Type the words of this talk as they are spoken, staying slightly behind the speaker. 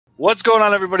What's going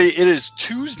on, everybody? It is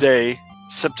Tuesday,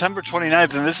 September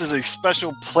 29th, and this is a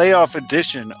special playoff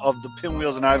edition of the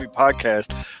Pinwheels and Ivy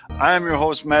podcast. I am your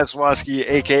host, Matt Swaski,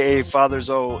 a.k.a. Father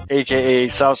Zoe, a.k.a.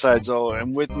 Southside Zoe,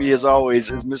 and with me, as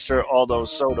always, is Mr. Aldo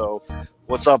Soto.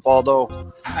 What's up,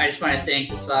 Aldo? I just want to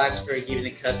thank the Sox for giving the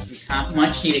Cubs some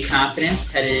much-needed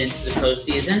confidence headed into the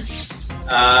postseason.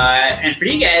 And for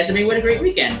you guys, I mean, what a great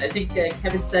weekend. I think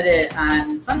Kevin said it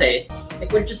on Sunday.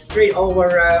 Like, what just a great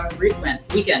all-around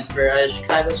weekend for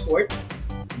Chicago sports.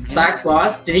 Sox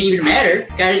lost. Didn't even matter.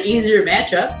 Got an easier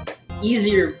matchup,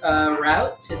 easier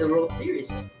route to the World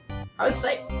Series. How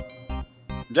exciting.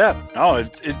 Yeah, no,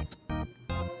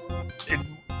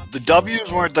 the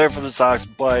W's weren't there for the Sox,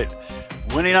 but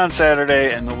winning on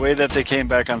Saturday and the way that they came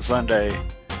back on Sunday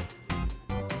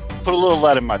put a little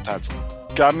lead in my pencil.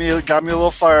 Got me a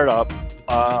little fired up.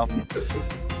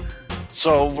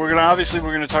 So we're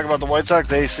gonna talk about the White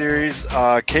Sox A series.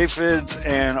 K-Fids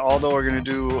and Aldo are gonna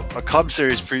do a Cubs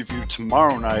series preview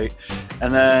tomorrow night,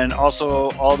 and then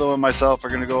also Aldo and myself are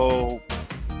gonna go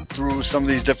through some of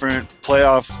these different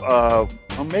playoff.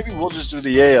 Well, maybe we'll just do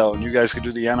the AL, and you guys could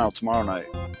do the NL tomorrow night.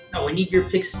 Oh, we need your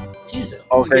picks Tuesday.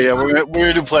 Okay, yeah, we're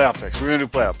gonna do playoff picks.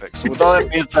 So with all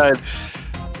that being said,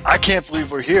 I can't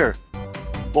believe we're here.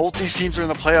 Both these teams are in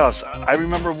the playoffs. I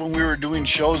remember when we were doing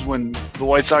shows when the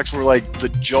White Sox were like the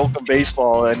joke of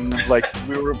baseball, and like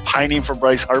we were pining for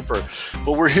Bryce Harper.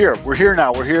 But we're here. We're here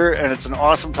now. We're here, and it's an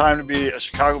awesome time to be a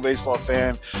Chicago baseball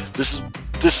fan. This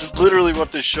is literally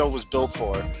what this show was built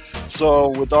for. So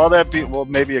with all that being, well,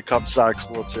 maybe a Cubs Sox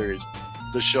World Series,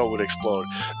 the show would explode.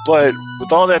 But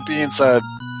with all that being said,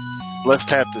 let's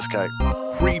tap this guy.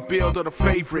 Rebuild of the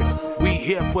favorites, we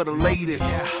here for the latest.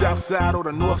 South side or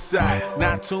the north side,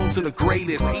 not tuned to the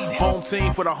greatest. Home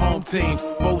team for the home teams,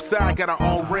 both sides got our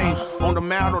own rings. On the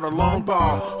mound or the long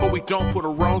ball, but we don't put the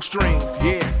wrong strings,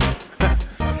 yeah.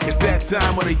 It's that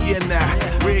time of the year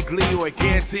now. Wrigley or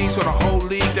Ganty, so the whole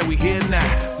league that we hear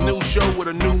now. New show with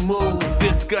a new move,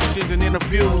 discussions and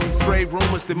interviews. Trade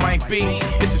rumors that might be,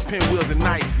 this is Pinwheels and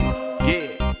Ivy,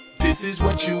 yeah. This is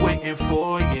what you waiting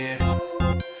for, yeah.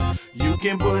 You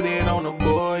can put it on the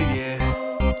board,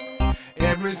 yeah.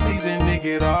 Every season, it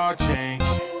get all change.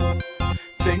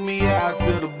 Take me out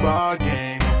to the ball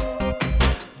game.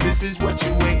 This is what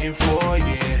you waiting for,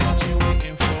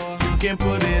 yeah. You can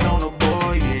put it on the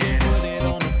board,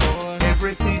 yeah.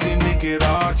 Every season, it get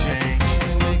all change.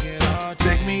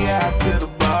 Take me out to the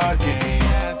ball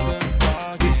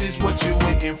game. This is what you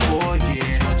waiting for,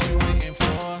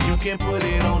 yeah. You can put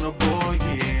it on the board,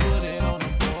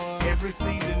 yeah. Every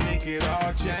season, it get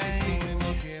all change.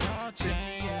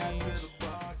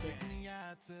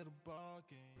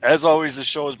 As always, this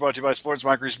show is brought to you by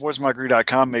SportsMockery,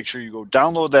 SportsMockery.com. Make sure you go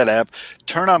download that app,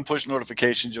 turn on push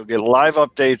notifications. You'll get live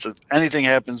updates if anything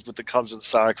happens with the Cubs or the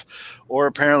Sox, or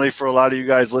apparently for a lot of you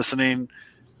guys listening,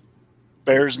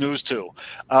 Bears news too.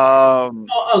 A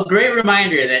great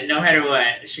reminder that no matter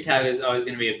what, Chicago is always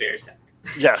going to be a Bears town.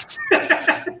 Yes.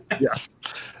 Yes.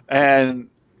 And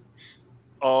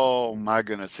oh my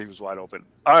goodness, he was wide open.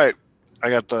 All right, I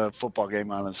got the football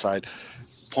game on inside.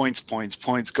 Points,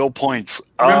 go points.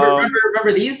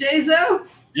 Remember these days though?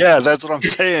 Yeah, that's what I'm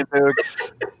saying, dude.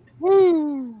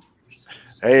 Woo!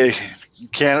 Hey,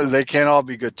 they can't all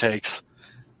be good takes,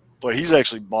 but he's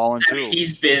actually balling too.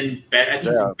 He's been better. I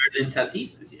think he's been better than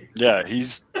Tatis this year. Yeah,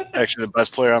 he's actually the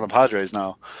best player on the Padres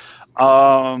now.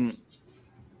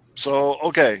 So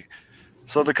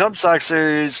the Cubs Sox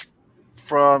series,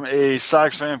 from a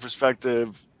Sox fan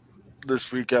perspective,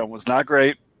 this weekend was not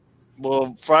great.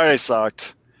 Well, Friday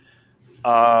sucked.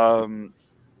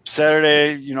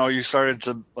 Saturday, you started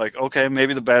to like, okay,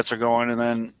 maybe the bats are going, and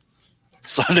then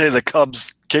Sunday the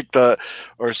Cubs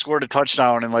scored a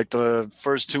touchdown in like the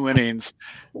first 2 innings.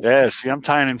 Yeah, see, I'm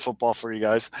tying in football for you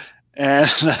guys. And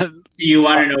then, do you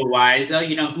want to know why, though?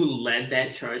 You know who led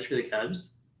that charge for the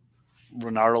Cubs?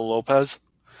 Reynaldo Lopez.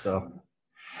 So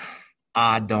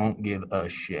I don't give a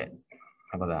shit.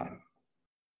 How about that?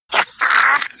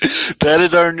 That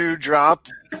is our new drop,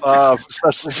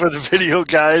 especially for the video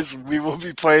guys. We will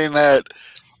be playing that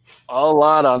a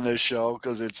lot on this show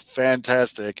because it's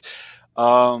fantastic.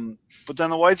 But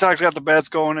then the White Sox got the bats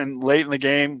going, and late in the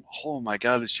game, oh my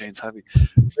God, this chain's heavy.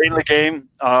 Late in the game,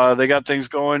 they got things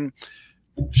going,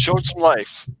 showed some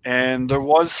life, and there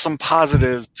was some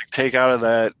positives to take out of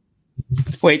that.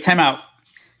 Wait, time out.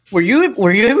 Were you able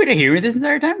to hear me this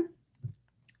entire time?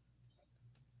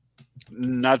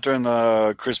 Not during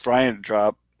the Chris Bryant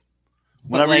drop.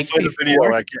 Whenever you play the video,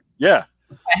 I can. Yeah.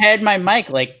 I had my mic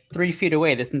like 3 feet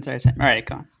away this entire time. All right,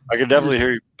 go on. I can definitely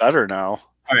hear you better now. All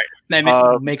right.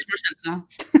 That makes more sense now.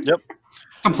 Yep.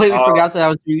 Completely forgot that I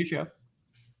was doing a show.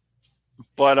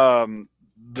 But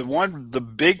the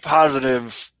big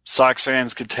positive Sox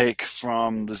fans could take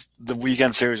from the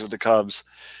weekend series with the Cubs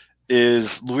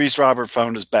is Luis Robert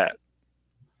found his bat.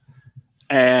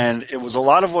 And it was a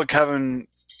lot of what Kevin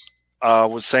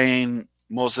was saying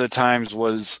most of the times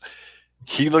was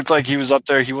he looked like he was up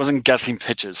there. He wasn't guessing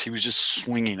pitches. He was just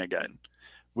swinging again,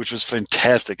 which was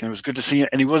fantastic. And it was good to see.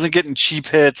 And he wasn't getting cheap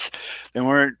hits. They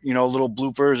weren't, little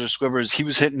bloopers or squibbers. He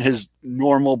was hitting his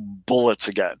normal bullets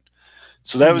again.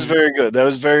 So that was very good. That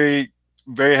was very,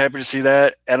 very happy to see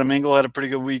that. Adam Engel had a pretty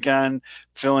good weekend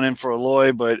filling in for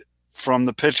Eloy. But from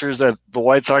the pictures that the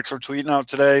White Sox were tweeting out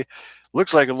today,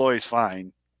 looks like Eloy's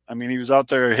fine. I mean, he was out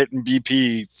there hitting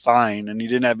BP fine, and he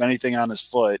didn't have anything on his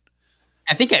foot.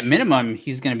 I think at minimum,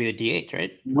 he's going to be the DH,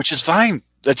 right? Which is fine.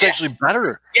 That's actually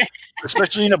better. Yeah.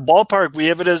 Especially in a ballpark. We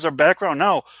have it as our background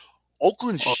now.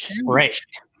 Oakland's huge. Right.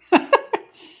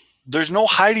 There's no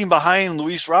hiding behind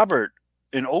Luis Robert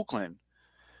in Oakland.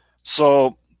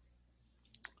 So,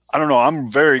 I don't know. I'm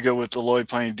very good with Eloy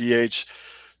playing DH.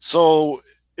 So,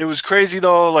 it was crazy,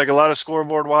 though. Like a lot of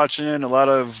scoreboard watching, a lot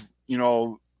of,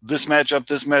 this matchup,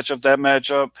 that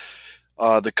matchup.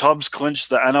 The Cubs clinched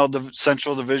the NL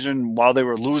Central Division while they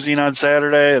were losing on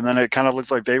Saturday, and then it kind of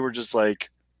looked like they were just like,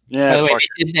 yeah. By the way,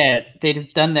 they did that.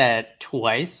 They've done that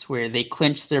twice, where they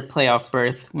clinched their playoff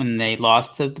berth when they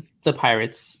lost to the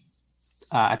Pirates.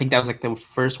 I think that was like the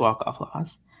first walk-off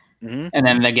loss, and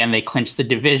then again they clinched the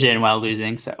division while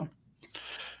losing. So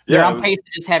they're on pace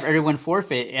to just have everyone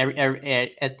forfeit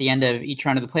at the end of each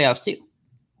round of the playoffs too.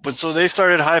 But so they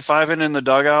started high-fiving in the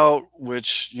dugout,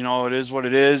 which, it is what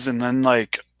it is. And then,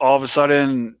 all of a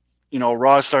sudden,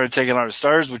 Ross started taking out his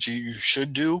stars, which you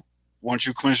should do once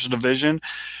you clinch the division.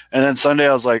 And then Sunday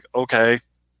I was like, okay,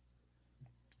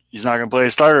 he's not going to play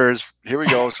his starters. Here we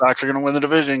go. Sox are going to win the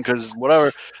division because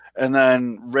whatever. And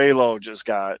then Raylo just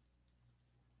got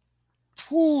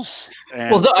well, so,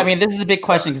 this is a big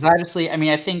question because obviously,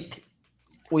 I think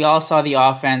we all saw the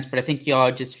offense, but I think you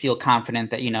all just feel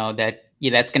confident that,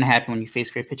 that's going to happen when you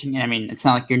face great pitching. It's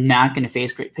not like you're not going to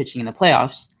face great pitching in the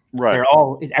playoffs. Right.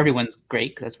 Everyone's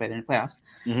great because that's why they're in the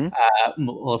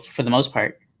playoffs. For the most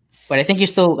part. But I think you're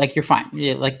still you're fine.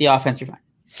 Like the offense, you're fine.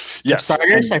 Yes. The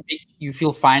starters, I think you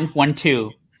feel fine.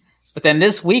 1-2. But then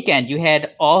this weekend, you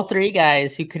had all three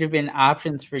guys who could have been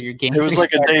options for your game. It was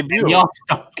like a debut.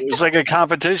 It was like a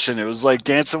competition. It was like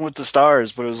Dancing with the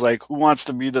Stars, but it was like, who wants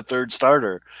to be the third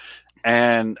starter?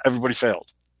 And everybody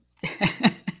failed.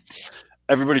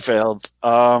 Everybody failed.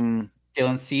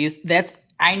 Dylan Cease.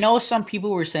 I know some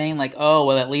people were saying oh,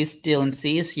 well, at least Dylan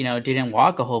Cease, didn't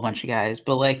walk a whole bunch of guys.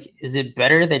 But is it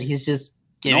better that he's just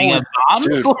giving up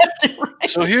bombs left and right?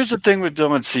 So here's the thing with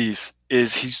Dylan Cease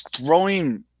is he's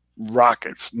throwing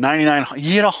rockets. 99.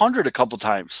 He hit 100 a couple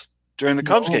times during the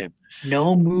Cubs game.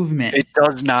 No movement. It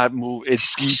does not move.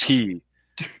 It's BP.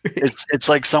 It's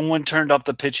like someone turned up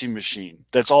the pitching machine.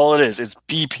 That's all it is. It's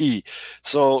BP.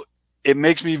 So it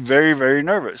makes me very, very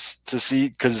nervous to see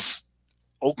because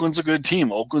Oakland's a good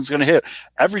team. Oakland's going to hit.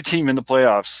 Every team in the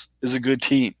playoffs is a good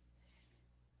team.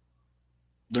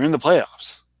 They're in the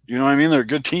playoffs. You know what I mean? They're a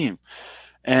good team.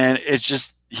 And it's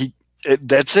just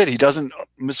that's it. He doesn't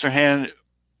 – Mr. Hand,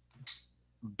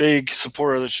 big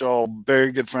supporter of the show,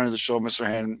 very good friend of the show, Mr.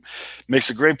 Hand, makes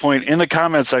a great point in the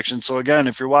comment section. So, again,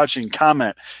 if you're watching,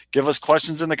 comment. Give us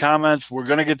questions in the comments. We're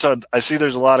going to get to – I see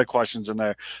there's a lot of questions in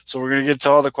there. So we're going to get to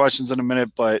all the questions in a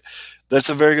minute. But that's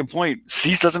a very good point.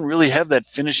 Cease doesn't really have that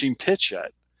finishing pitch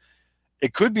yet.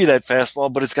 It could be that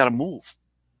fastball, but it's got to move.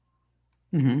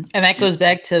 Mm-hmm. And that goes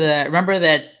back to remember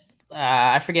that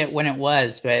I forget when it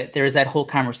was, but there was that whole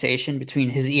conversation between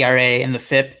his ERA and the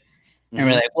FIP. And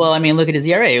we're like, well, look at his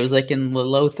ERA. It was in the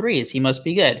low threes. He must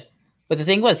be good. But the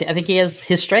thing was, I think he has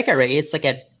his strikeout rate. It's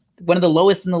at one of the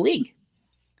lowest in the league.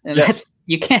 And that's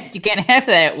you can't have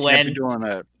that when can't be doing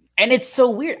that. And it's so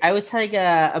weird. I was telling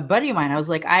a buddy of mine, I was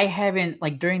like, I haven't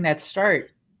during that start,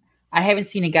 I haven't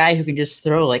seen a guy who can just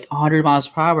throw 100 miles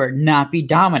per hour, not be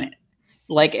dominant.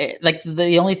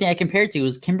 The only thing I compared to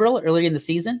was Kimbrel earlier in the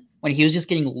season when he was just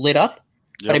getting lit up.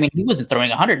 Yep. But he wasn't throwing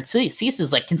 100. Cease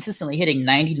is consistently hitting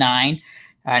 99,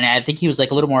 and I think he was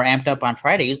a little more amped up on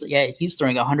Friday. He was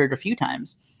throwing 100 a few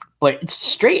times, but it's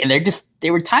straight, and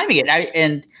they were timing it.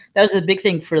 And that was the big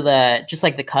thing for the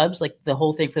Cubs. The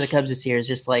whole thing for the Cubs this year is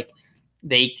just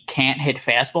they can't hit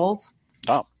fastballs.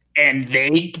 Oh. And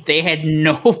they had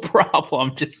no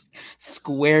problem just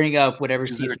squaring up whatever.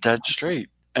 They're dead straight.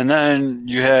 And then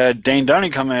you had Dane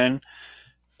Dunning come in,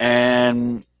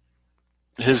 and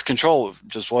his control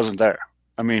just wasn't there.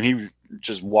 He was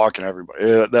just walking everybody.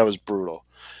 That was brutal.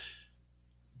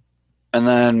 And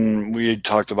then we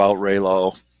talked about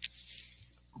Raylo.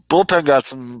 Bullpen got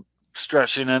some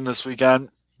stretching in this weekend.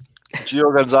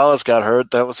 Gio Gonzalez got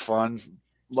hurt. That was fun.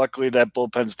 Luckily, that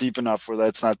bullpen's deep enough where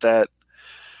that's not that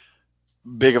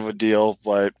big of a deal.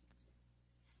 But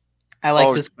I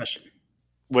like this question.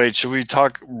 Wait, should we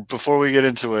talk before we get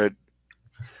into it?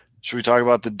 Should we talk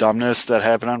about the dumbness that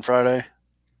happened on Friday?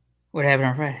 What happened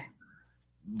on Friday?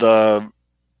 The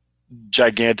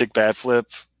gigantic bat flip.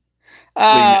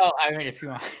 Oh, I mean, if you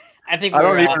want. I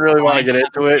don't even really want to get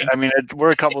into it. I mean,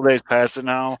 we're a couple days past it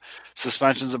now.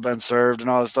 Suspensions have been served and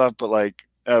all this stuff, but like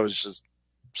that was just.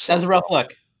 That was a rough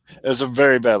look. It was a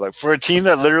very bad look for a team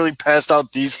that literally passed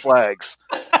out these flags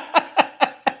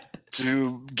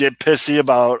to get pissy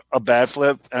about a bat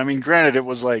flip. I mean, granted, it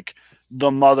was like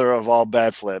the mother of all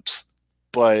bat flips,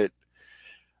 but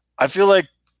I feel like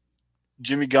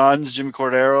Jimmy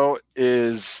Cordero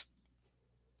is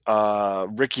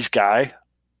Ricky's guy.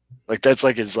 Like that's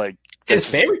like his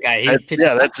favorite guy.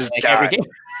 That's his guy.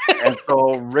 And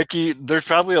so Ricky, there's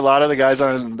probably a lot of the guys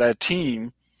on that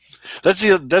team. That's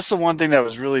the one thing that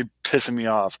was really pissing me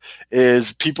off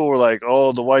is people were like,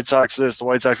 "Oh, the White Sox this, the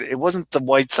White Sox." It wasn't the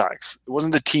White Sox. It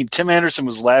wasn't the team. Tim Anderson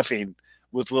was laughing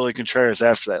with Willie Contreras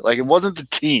after that. Like it wasn't the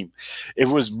team. It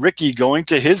was Ricky going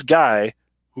to his guy,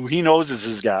 who he knows is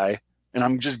his guy, and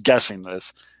I'm just guessing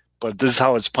this, but this is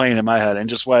how it's playing in my head, and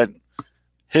just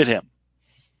hit him.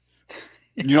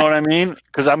 You know what I mean?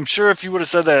 Because I'm sure if you would have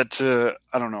said that to,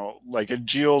 I don't know, like a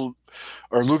Gio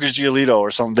or Lucas Giolito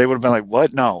or something, they would have been like,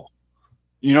 "What? No."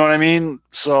 You know what I mean?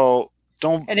 So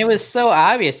don't. And it was so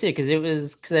obvious too, because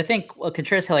I think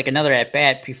Contreras had like another at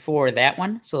bat before that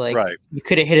one, so like you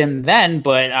could have hit him then,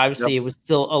 but obviously it was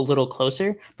still a little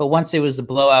closer. But once it was a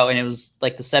blowout and it was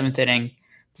like the 7th inning,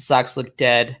 the Sox looked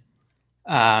dead.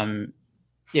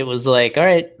 It was like, all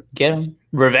right, get him.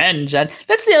 Revenge.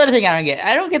 That's the other thing I don't get.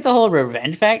 I don't get the whole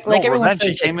revenge fact. Like revenge,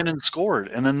 he came in and scored,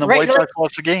 and then the White Sox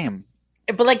lost the game.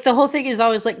 But like the whole thing is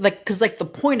always like because like the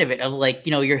point of it of like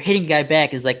you're hitting guy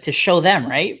back is like to show them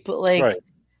right. But like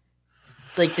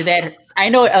did that? I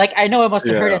know it must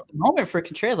have hurt at the moment for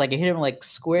Contreras. Like it hit him like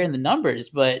square in the numbers,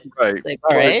 but it's like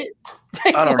all right.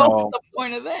 Like, I don't know. What's the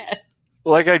point of that?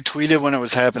 Like I tweeted when it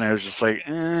was happening, I was just like,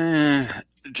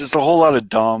 just a whole lot of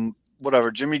dumb.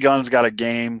 Whatever. Jimmy Gunn's got a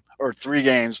game or 3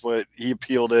 games, but he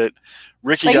appealed it.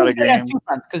 Ricky got a game.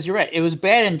 Because you're right. It was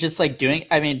bad and just like doing.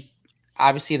 I mean,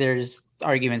 obviously there's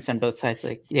arguments on both sides.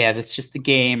 Like, yeah, that's just the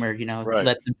game, or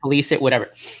let them police it, whatever.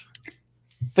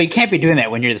 But you can't be doing that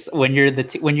when you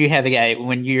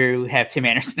have Tim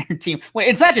Anderson on your team. Well,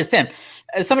 it's not just him.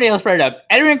 Somebody else brought it up.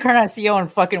 Edwin Encarnacion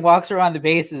fucking walks around the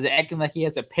bases acting like he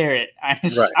has a parrot on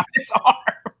his arm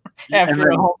after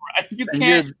a home run. You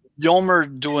can't.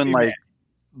 Yolmer doing like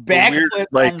backflip,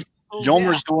 like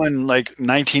Yolmer's doing like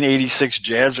 1986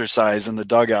 jazzercise in the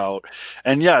dugout.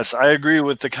 And yes, I agree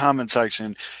with the comment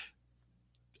section.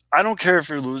 I don't care if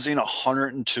you're losing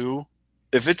 102.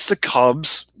 If it's the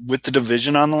Cubs with the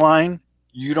division on the line,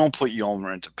 you don't put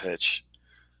Yolmer into pitch.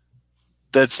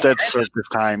 That's circus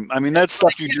time. I mean, that's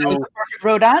stuff you do.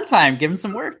 Road on time. Give him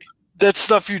some work. That's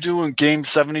stuff you do in game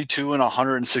 72 in a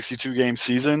 162 game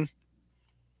season.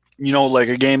 Like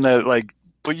a game that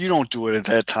but you don't do it at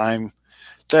that time.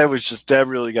 That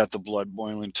really got the blood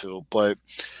boiling too. But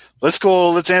let's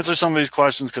answer some of these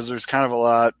questions because there's kind of a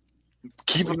lot.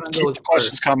 Keep the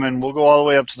questions coming. We'll go all the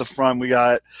way up to the front. We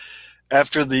got,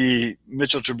 after the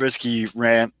Mitchell Trubisky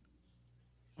rant,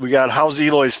 we got how's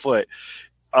Eloy's foot?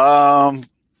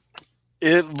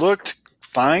 It looked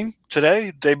fine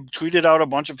today. They tweeted out a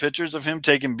bunch of pictures of him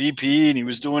taking BP, and he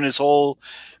was doing his whole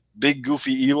big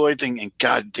goofy Eloy thing, and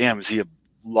god damn is he a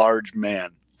large man.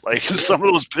 Like some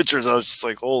of those pictures I was just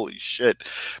like, holy shit.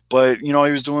 But he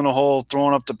was doing a whole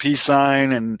throwing up the peace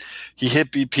sign, and he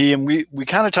hit BP, and we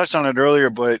kind of touched on it earlier,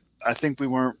 but I think we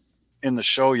weren't in the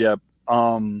show yet.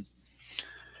 Eloy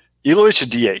should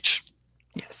DH.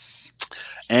 Yes.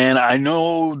 And I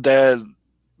know that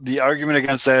the argument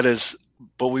against that is,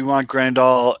 but we want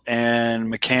Grandal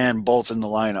and McCann both in the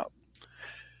lineup.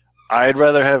 I'd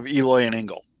rather have Eloy and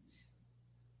Engel.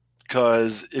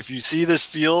 Because if you see this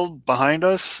field behind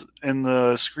us in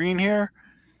the screen here,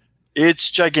 it's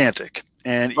gigantic.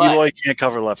 And Eloy can't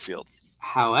cover left field.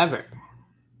 However,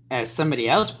 as somebody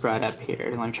else brought up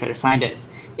here, let me try to find it.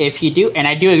 If you do, and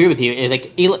I do agree with you,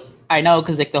 like Eloy, I know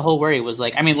because like the whole worry was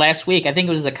like, I mean, last week, I think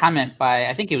it was a comment by,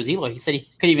 I think it was Eloy. He said he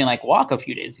couldn't even like walk a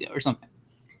few days ago or something.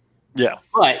 Yeah.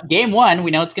 But game 1,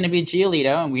 we know it's going to be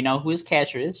Giolito, and we know who his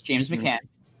catcher is, James McCann.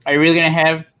 Are you really going to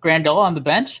have Grandal on the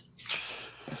bench?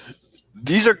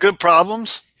 These are good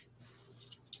problems.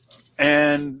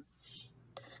 And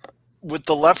with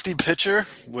the lefty pitcher,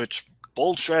 which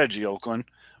bold strategy, Oakland,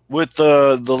 with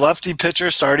the lefty pitcher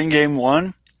starting game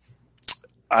 1,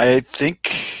 I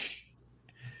think,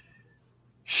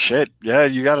 shit, yeah,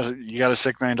 you got a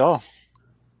sick Grandal.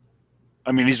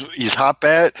 I mean, he's hot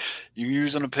bat. You can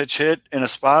use him a pitch hit in a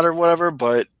spot or whatever,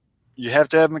 but you have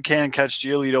to have McCann catch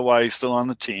Giolito while he's still on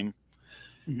the team.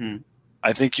 Mm-hmm.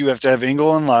 I think you have to have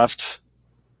Engel in left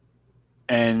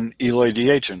and Eloy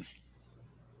DHing.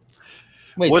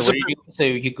 Wait, so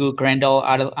you go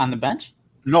Grandal on the bench?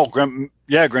 No,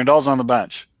 Grandal's on the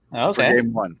bench. Okay.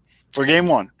 For game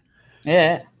one.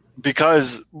 Yeah.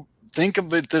 Because think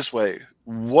of it this way.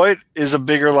 What is a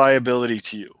bigger liability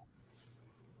to you?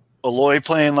 Eloy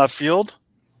playing left field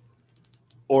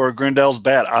or Grandal's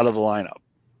bat out of the lineup?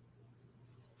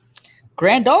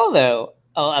 Grandal, though,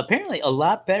 apparently a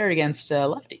lot better against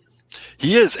lefties.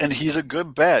 He is, and he's a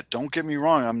good bat. Don't get me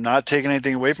wrong. I'm not taking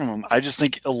anything away from him. I just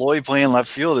think Eloy playing left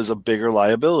field is a bigger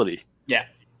liability. Yeah.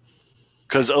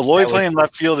 Because Eloy playing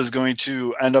left field is going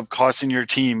to end up costing your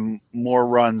team more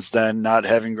runs than not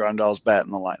having Grandal's bat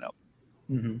in the lineup.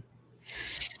 Mm-hmm.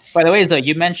 By the way, so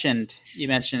you mentioned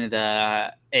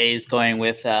the A's going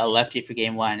with lefty for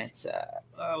game one. It's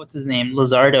what's his name?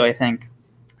 Luzardo, I think.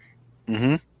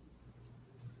 Mm-hmm.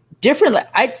 Different.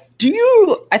 I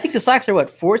think the Sox are what,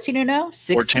 14-0?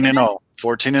 14-0.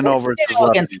 14-0 versus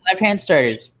against left-hand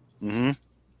starters. Mm-hmm.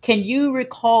 Can you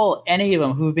recall any of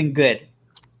them who've been good?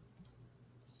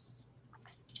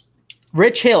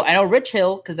 Rich Hill. I know Rich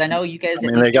Hill because I know you guys. I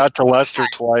mean, they got to Lester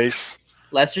twice.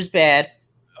 Lester's bad.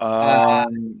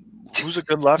 Who's a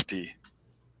good lefty?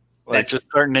 Like, just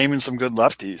start naming some good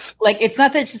lefties. Like, it's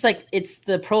not that it's just like it's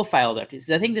the profile lefties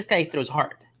because I think this guy throws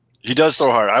hard. He does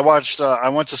throw hard. I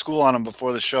went to school on him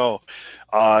before the show.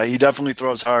 He definitely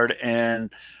throws hard, and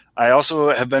I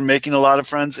also have been making a lot of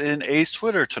friends in A's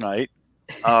Twitter tonight.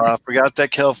 Forgot that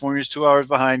California's 2 hours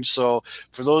behind. So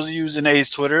for those of you using A's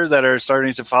Twitter that are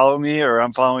starting to follow me or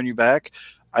I'm following you back,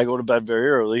 I go to bed very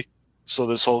early. So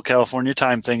this whole California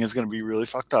time thing is going to be really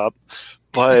fucked up.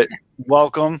 But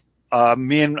welcome.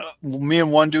 Me and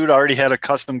one dude already had a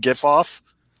custom GIF off,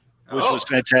 which was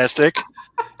fantastic.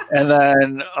 And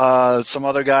then some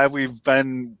other guy we've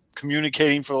been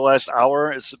communicating for the last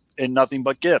hour is in nothing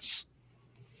but GIFs.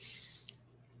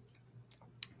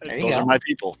 Those are my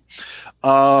people.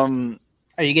 Are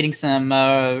you getting some,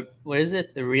 what is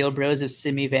it? The Real Bros of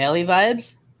Simi Valley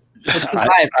vibes? What's the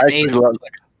vibe?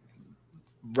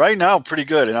 Right now, pretty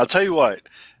good. And I'll tell you what,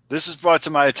 this was brought to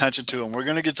my attention too, and we're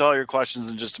going to get to all your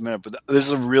questions in just a minute, but this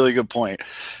is a really good point.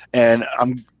 And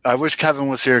I wish Kevin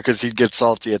was here because he'd get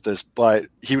salty at this, but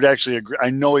he would actually agree. I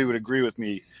know he would agree with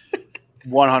me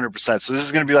 100%. So this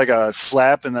is going to be like a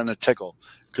slap and then a tickle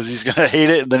because he's going to hate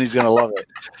it and then he's going to love it.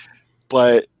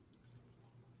 But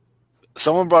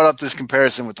someone brought up this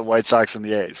comparison with the White Sox and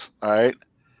the A's, all right?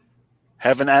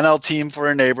 Have an NL team for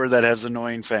a neighbor that has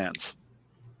annoying fans.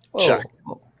 Check.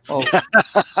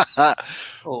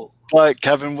 But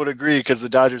Kevin would agree because the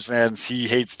Dodgers fans, he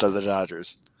hates the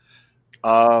Dodgers.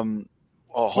 Hold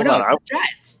on.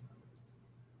 Giants.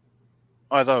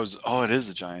 I thought it was. Oh, it is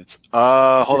the Giants.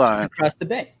 Hold on. Across the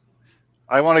bay.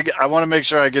 I want to make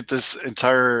sure I get this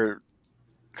entire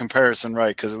comparison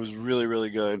right because it was really, really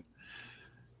good.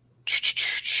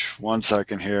 1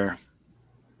 second here.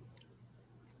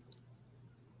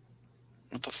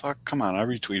 What the fuck? Come on, I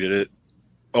retweeted it.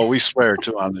 Oh, we swear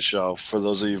too on the show for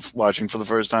those of you watching for the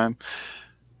first time.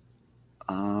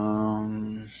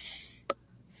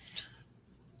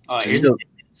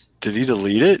 Did he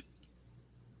delete it?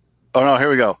 Oh no, here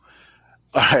we go.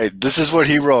 All right, this is what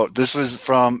he wrote. This was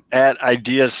from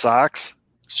 @IdeaSox.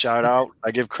 Shout out.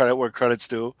 I give credit where credit's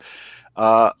due.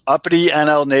 Uppity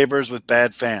NL neighbors with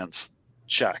bad fans.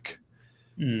 Check.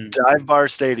 Dive bar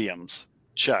stadiums.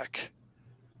 Check.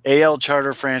 AL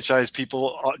charter franchise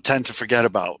people tend to forget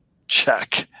about.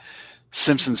 Check.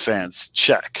 Simpsons fans.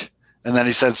 Check. And then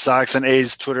he said Sox and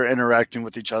A's Twitter interacting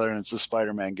with each other, and it's the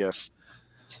Spider-Man gif.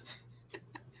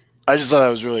 I just thought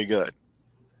that was really good.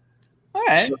 All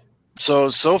right. So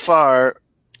far,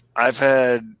 I've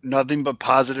had nothing but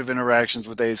positive interactions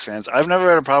with A's fans. I've never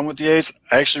had a problem with the A's.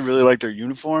 I actually really like their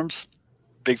uniforms.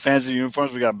 Big fans of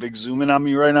uniforms. We got big zoom in on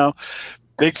me right now.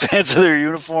 Big fans of their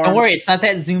uniforms. Don't worry, it's not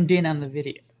that zoomed in on the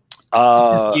video.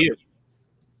 I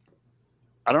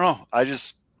don't know.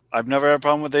 I've never had a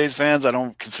problem with A's fans. I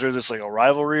don't consider this like a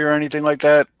rivalry or anything like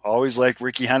that. Always like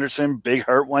Ricky Henderson. Big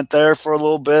Hurt went there for a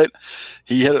little bit.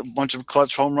 He hit a bunch of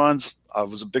clutch home runs. I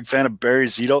was a big fan of Barry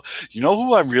Zito. You know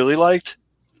who I really liked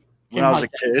when I was a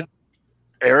kid?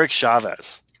 Eric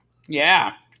Chavez.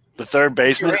 Yeah. The third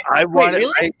baseman. I thought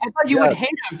you would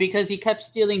hate him because he kept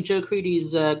stealing Joe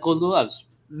Creedy's gold gloves.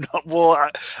 No, well,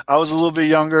 I was a little bit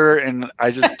younger and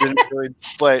I just didn't really.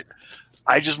 But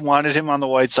I just wanted him on the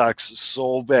White Sox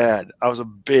so bad. I was a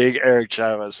big Eric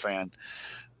Chavez fan.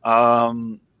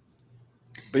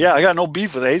 But yeah, I got no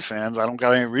beef with A's fans. I don't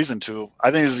got any reason to.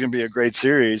 I think this is going to be a great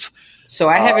series. So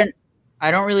I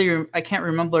can't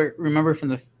remember from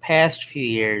the past few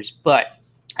years, but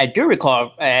I do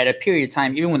recall at a period of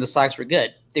time, even when the Sox were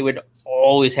good, they would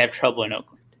always have trouble in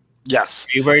Oakland. Yes.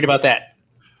 Are you worried about that?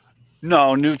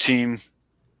 No, new team.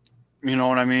 You know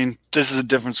what I mean? This is a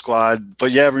different squad.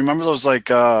 But yeah, remember those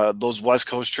those West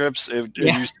Coast trips? It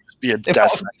used to be a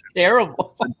death sentence.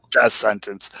 Terrible. Death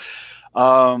sentence.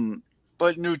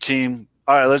 But new team.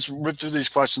 All right, let's rip through these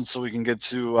questions so we can get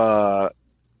to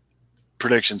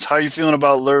predictions. How are you feeling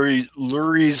about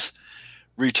Lurie's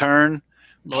return?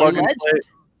 Plug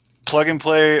and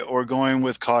play or going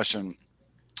with caution?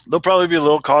 They'll probably be a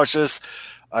little cautious.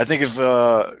 I think if,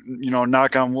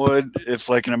 knock on wood, if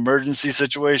like an emergency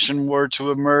situation were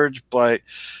to emerge, but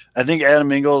I think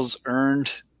Adam Engels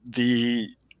earned the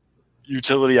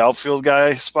utility outfield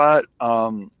guy spot.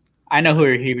 I know who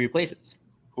he replaces.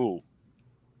 Who?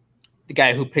 The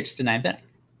guy who pitched the ninth inning,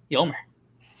 Yolmer.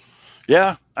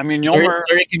 Yeah, I mean, Yolmer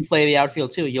can play the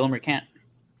outfield too. Yolmer can't.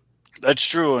 That's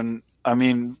true, and I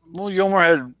mean, Yolmer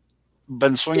had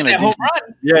been swinging a decent.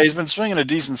 Yeah, he's been swinging a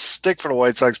decent stick for the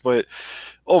White Sox, but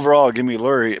overall, give me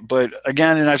Lurie. But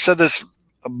again, and I've said this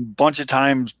a bunch of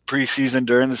times preseason,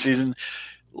 during the season,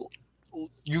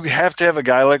 you have to have a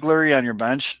guy like Lurie on your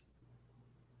bench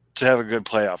to have a good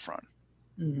playoff run.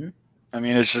 Mm-hmm. I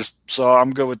mean, it's just so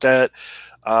I'm good with that.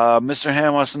 Mr.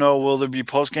 Ham wants to know, will there be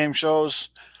post-game shows?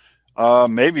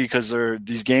 Maybe, because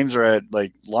these games are at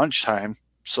like lunchtime.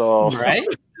 So right,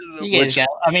 you guys got.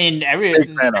 I mean, everyone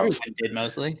did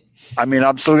mostly. I mean,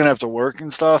 I'm still gonna have to work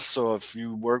and stuff. So if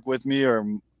you work with me or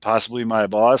possibly my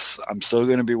boss, I'm still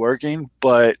gonna be working.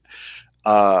 But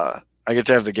I get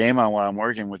to have the game on while I'm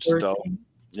working, which is dope.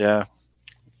 Yeah.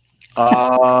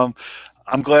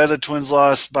 I'm glad the Twins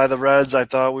lost by the Reds. I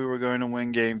thought we were going to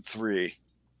win Game 3.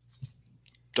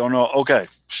 Don't know. Okay,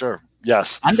 sure.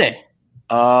 Yes. Monday.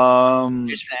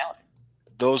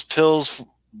 Those pills.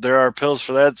 There are pills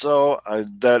for that. So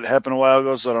that happened a while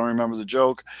ago, so I don't remember the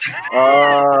joke.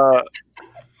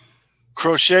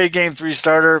 Crochet Game 3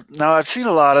 starter. Now I've seen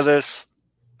a lot of this.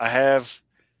 I have.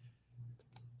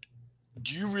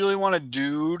 Do you really want a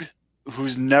dude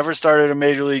who's never started a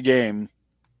major league game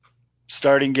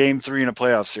starting Game 3 in a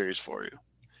playoff series for you?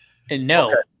 And no.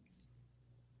 Okay.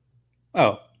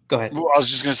 Oh, go ahead. I was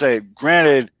just going to say,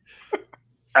 granted,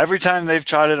 every time they've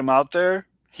trotted him out there,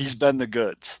 he's been the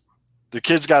goods. The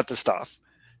kid's got the stuff.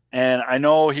 And I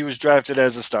know he was drafted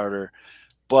as a starter,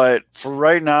 but for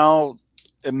right now,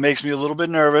 it makes me a little bit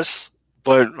nervous.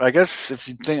 But I guess if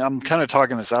you think, I'm kind of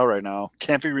talking this out right now,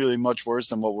 can't be really much worse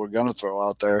than what we're going to throw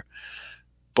out there.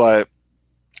 But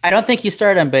I don't think you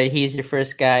start him, but he's your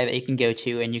first guy that you can go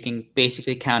to and you can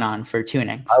basically count on for 2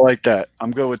 innings. I like that.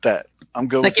 I'm good with that. With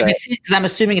that. Because I'm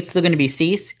assuming it's still going to be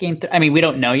Cease Game 3. I mean, we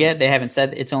don't know yet. They haven't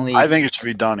said it's only. I think it should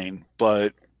be Dunning,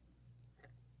 but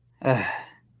one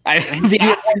bad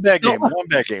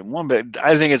game.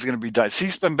 I think it's going to be Dunning.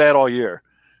 Cease's been bad all year.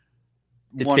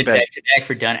 It's been back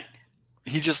for Dunning.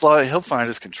 He'll find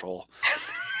his control.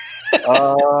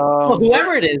 Well,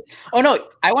 whoever it is. Oh no,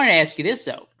 I want to ask you this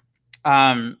though.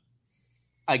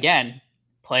 Again,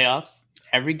 playoffs.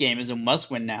 Every game is a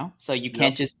must-win now, so you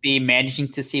can't just be managing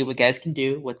to see what guys can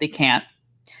do, what they can't.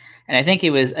 And I think it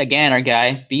was again our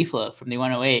guy Beefla from the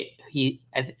 108.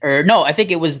 I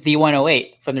think it was the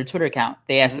 108 from their Twitter account.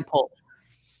 They asked the poll: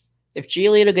 if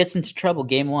Giolito gets into trouble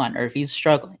Game 1, or if he's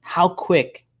struggling, how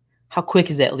quick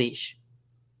is that leash?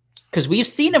 Because we've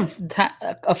seen him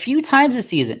a few times this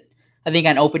season. I think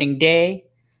on opening day,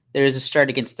 there was a start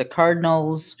against the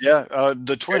Cardinals. Yeah,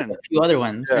 the Twins. A few other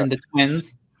ones, and the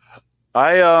Twins.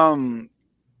 Because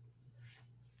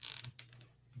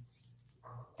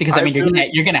I mean,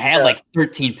 you're gonna have like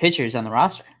 13 pitchers on the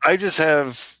roster. I just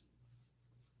have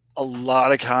a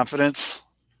lot of confidence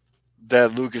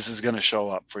that Lucas is going to show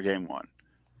up for Game 1.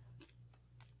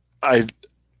 I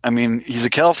mean, he's a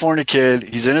California kid.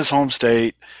 He's in his home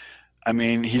state. I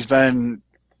mean, he's been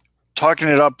talking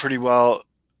it up pretty well.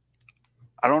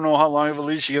 I don't know how long of a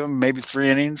leash you give him, maybe 3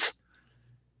 innings.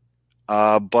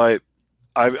 But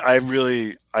I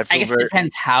guess it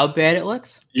depends how bad it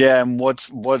looks. Yeah, and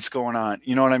what's going on.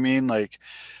 You know what I mean? Like,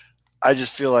 I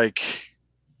just feel like,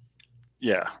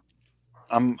 yeah,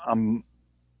 I'm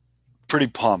pretty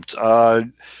pumped.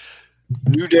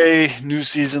 New day, new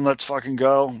season. Let's fucking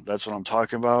go. That's what I'm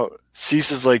talking about.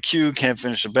 Cease is like Q, can't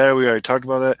finish the batter. We already talked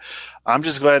about that. I'm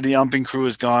just glad the umping crew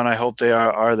is gone. I hope they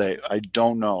are. Are they? I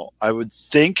don't know. I would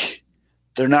think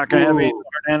they're not going to have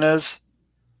Hernandez.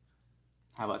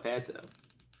 How about that, so?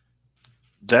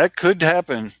 That could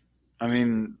happen. I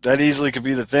mean, that easily could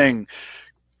be the thing.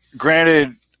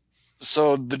 Granted,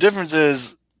 so the difference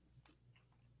is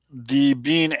the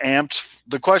being amped.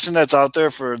 The question that's out there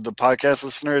for the podcast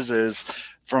listeners is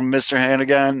from Mr.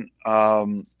 Hannigan.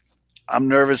 I'm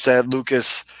nervous that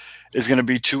Lucas is going to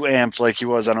be too amped like he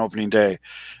was on opening day.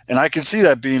 And I can see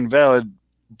that being valid.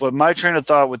 But my train of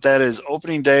thought with that is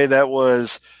opening day, that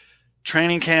was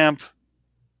training camp,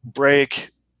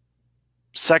 break,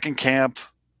 second camp,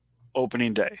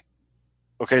 opening day.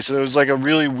 Okay, so there was like a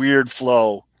really weird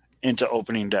flow into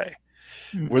opening day.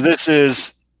 Mm-hmm. Where this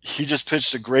is, he just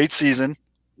pitched a great season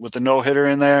with a no-hitter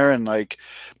in there and like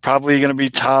probably going to be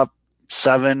top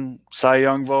 7 Cy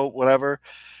Young vote, whatever,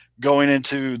 going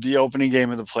into the opening game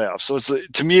of the playoffs. So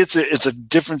to me, it's a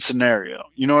different scenario.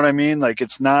 You know what I mean? Like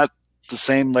it's not the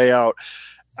same layout.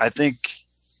 I think,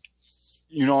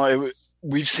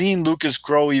 we've seen Lucas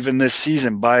grow even this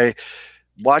season by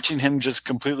watching him just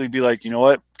completely be like, you know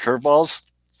what, curveballs,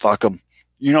 fuck them.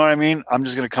 You know what I mean? I'm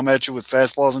just going to come at you with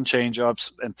fastballs and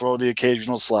changeups and throw the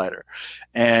occasional slider.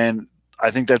 And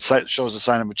I think that shows a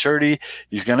sign of maturity.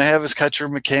 He's going to have his catcher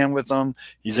McCann with him.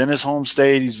 He's in his home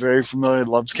state. He's very familiar,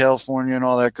 loves California and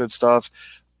all that good stuff.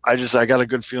 I got a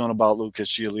good feeling about Lucas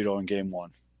Giolito in game 1.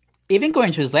 Even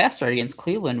going to his last start against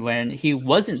Cleveland when he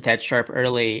wasn't that sharp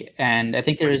early. And I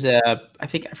think there was I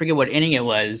forget what inning it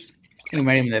was. I think it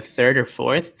might have been the 3rd or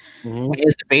 4th. Mm-hmm. When he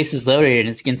has the bases loaded and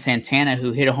it's against Santana,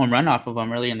 who hit a home run off of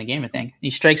him early in the game, I think. He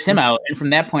strikes him out. And from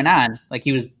that point on, like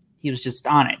he was just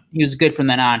on it. He was good from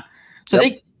then on. So I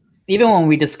think even when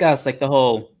we discuss like the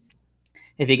whole,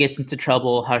 if he gets into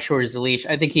trouble, how short is the leash?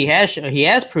 I think he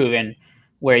has proven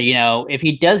where, if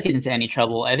he does get into any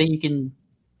trouble, I think you can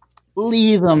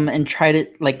leave him and try to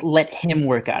like let him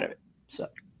work out of it. So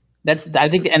that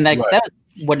was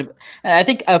what I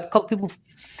think a couple people,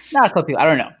 not a couple people, I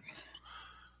don't know.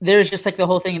 There's just like the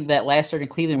whole thing that last start in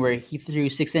Cleveland where he threw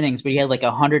 6 innings, but he had like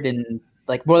 100 and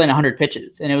like more than 100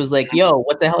 pitches. And it was like, yo,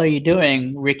 what the hell are you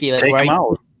doing, Ricky? Like, take him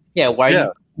out. Why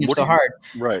are you so hard?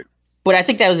 Right. But I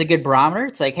think that was a good barometer.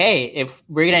 It's like, hey, if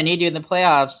we're going to need you in the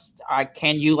playoffs,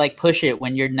 can you like push it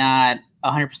when you're not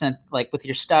 100% like with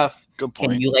your stuff? Good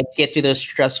point. Can you like get through those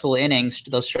stressful innings,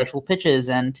 those stressful pitches?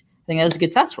 And I think that was a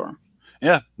good test for him.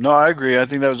 Yeah, no, I agree. I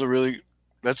think that's a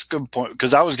good point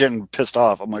because I was getting pissed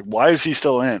off. I'm like, why is he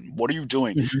still in? What are you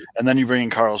doing? Mm-hmm. And then you bring in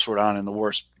Carl Short in the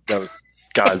worst. God,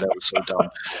 that was so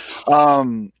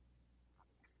dumb.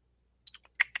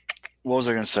 What was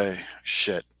I going to say?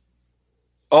 Shit.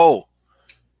 Oh,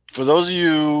 for those of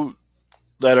you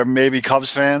that are maybe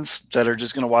Cubs fans that are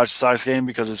just going to watch the Sox game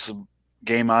because it's a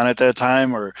game on at that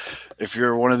time, or if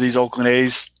you're one of these Oakland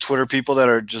A's Twitter people that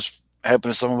are just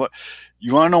happen to some of it,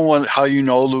 you want to know how you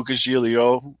know Lucas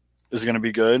Giolito is going to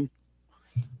be good?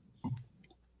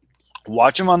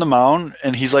 Watch him on the mound,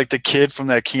 and he's like the kid from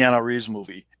that Keanu Reeves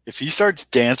movie. If he starts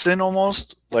dancing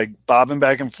almost, like bobbing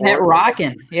back and forth. That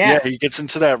rocking, yeah. Yeah, he gets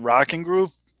into that rocking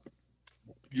groove,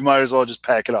 you might as well just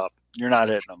pack it up. You're not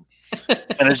hitting him.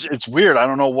 And it's weird. I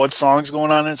don't know what song's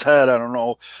going on in his head. I don't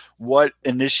know what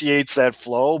initiates that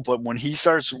flow, but when he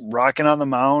starts rocking on the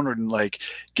mound or like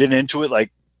getting into it,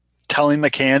 like telling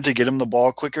McCann to get him the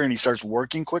ball quicker and he starts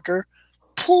working quicker,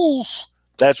 poof,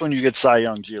 that's when you get Cy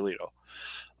Young Giolito.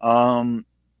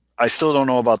 I still don't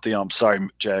know about the ump. Sorry,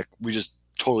 Jack. We just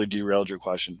totally derailed your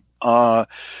question. The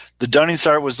Dunning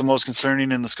start was the most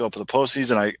concerning in the scope of the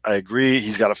postseason. I agree.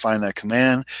 He's got to find that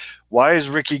command. Why is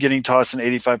Ricky getting tossed in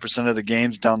 85% of the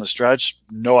games down the stretch?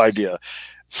 No idea.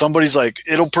 Somebody's like,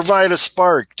 it'll provide a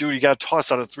spark. Dude, he got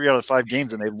tossed out of 3 out of 5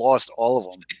 games, and they lost all of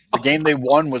them. The game they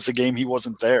won was the game he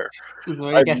wasn't there.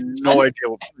 I have no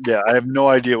idea. I have no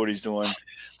idea what he's doing.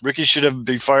 Ricky should have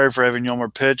been fired for having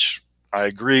Yomer pitch. I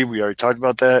agree. We already talked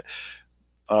about that.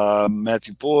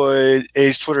 Matthew Boyd,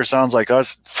 A's Twitter sounds like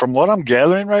us. From what I'm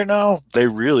gathering right now, they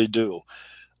really do.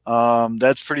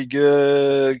 That's pretty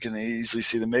good. Can they easily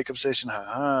see the makeup station?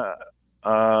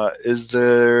 Is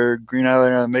there green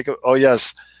eyeliner on the makeup? Oh,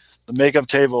 yes. The makeup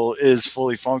table is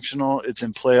fully functional. It's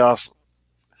in playoff.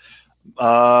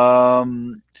 I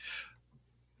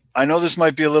know this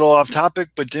might be a little off topic,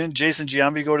 but didn't Jason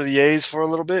Giambi go to the A's for a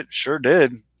little bit? Sure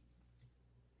did.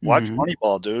 Watch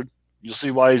Moneyball, dude. You'll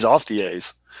see why he's off the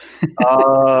A's.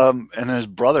 And his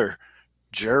brother,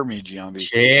 Jeremy Giambi.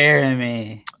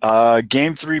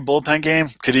 Game 3 bullpen game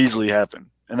could easily happen.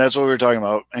 And that's what we were talking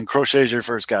about. And Crochet's your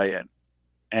first guy in.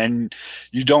 And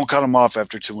you don't cut him off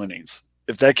after 2 innings.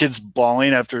 If that kid's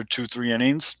balling after 2-3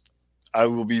 innings, I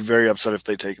will be very upset if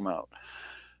they take him out.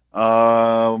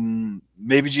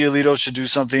 Maybe Giolito should do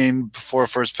something before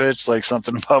first pitch, like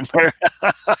something about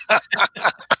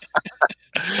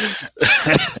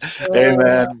Hey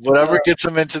man, whatever gets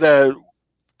him into that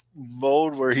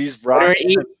mode where he's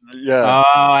rocking. Yeah.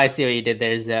 Oh, I see what you did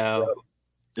there, Zoe.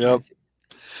 Yep.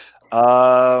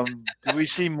 Do we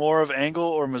see more of Angle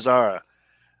or Mazzara?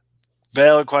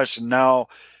 Valid question. Now,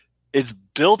 it's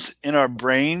built in our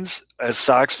brains as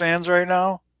Sox fans right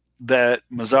now that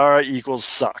Mazzara equals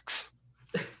sucks.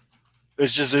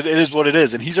 It's just it is what it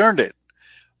is, and he's earned it.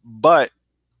 But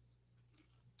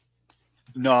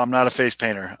no, I'm not a face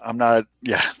painter. I'm not.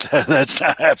 Yeah, that's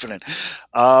not happening.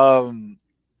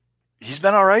 He's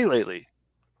been all right lately.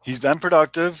 He's been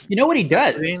productive. You know what he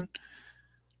does?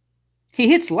 He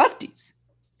hits lefties.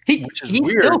 He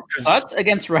still sucks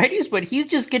against righties, but he's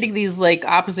just getting these like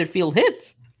opposite field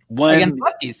hits against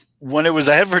lefties. When it was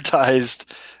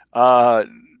advertised, Nomar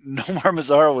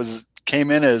Mazzara came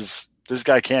in as this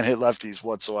guy can't hit lefties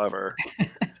whatsoever.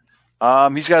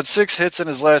 He's got 6 hits in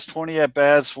his last 20 at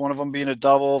bats, one of them being a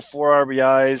double, 4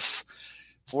 RBIs,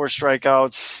 4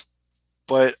 strikeouts.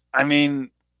 But I mean,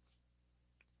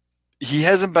 he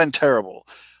hasn't been terrible.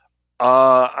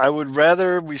 I would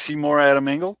rather we see more Adam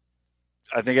Engel.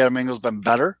 I think Adam Engel's been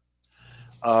better.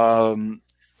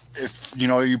 If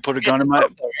you put a gun in my,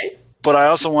 but I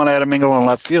also want Adam Engel in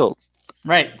left field.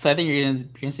 Right. So I think you're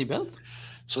gonna see both.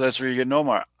 So that's where you get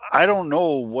Nomar. I don't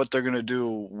know what they're gonna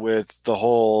do with the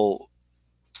whole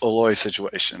Eloy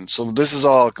situation. So this is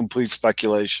all complete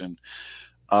speculation.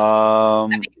 I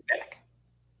think he's back.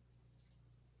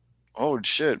 Oh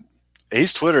shit.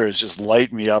 Ace Twitter is just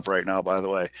lighting me up right now, by the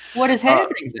way. What is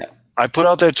happening, Zach? I put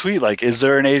out that tweet, like, is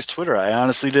there an Ace Twitter? I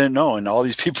honestly didn't know. And all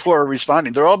these people are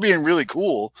responding. They're all being really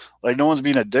cool. Like, no one's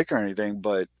being a dick or anything,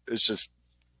 but it's just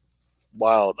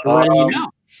wild. What do you know?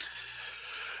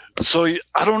 So,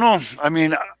 I don't know. I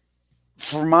mean,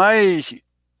 for my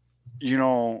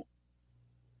game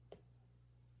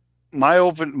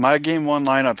 1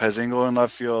 lineup has Engel in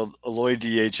left field, Eloy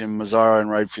DH, and Mazzara in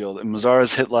right field. And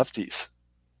Mazzara's hit lefties.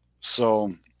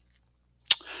 So,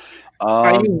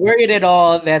 are you worried at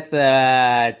all that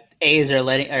the A's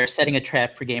are setting a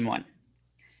trap for game 1?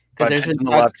 Because there's been the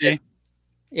lefty.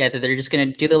 That they're just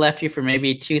going to do the lefty for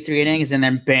maybe 2-3 innings, and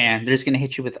then bam, they're just going to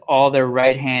hit you with all their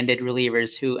right-handed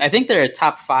relievers. Who I think they're a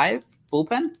top 5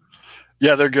 bullpen.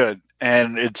 Yeah, they're good,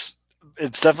 and it's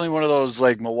definitely one of those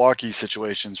like Milwaukee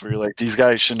situations where you're like, these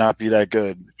guys should not be that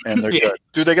good, and they're good.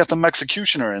 Dude, they got the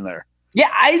Executioner in there. Yeah,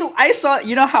 I saw.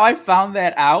 You know how I found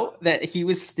that out, that he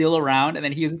was still around, and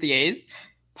then he was with the A's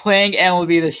playing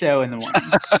MLB The Show in the morning.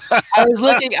 I was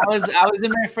looking. I was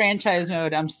in my franchise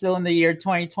mode. I'm still in the year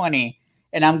 2020,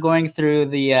 and I'm going through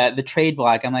the trade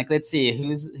block. I'm like, let's see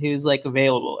who's like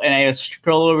available, and I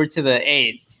scroll over to the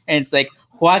A's, and it's like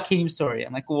Joakim Soria.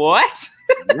 I'm like, what?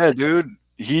 Yeah, dude.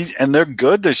 They're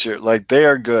good this year. Like, they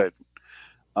are good.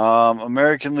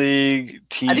 American League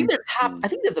team. I think they're top. I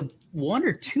think they're the 1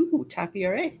 or 2 top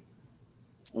ERA.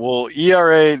 Well,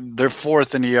 ERA, they're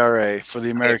 4th in ERA for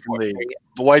the American League.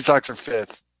 The White Sox are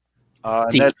 5th.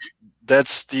 And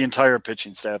that's the entire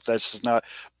pitching staff. That's just not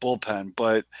bullpen.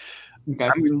 But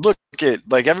I mean, look at,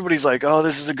 like, everybody's like, oh,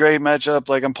 this is a great matchup.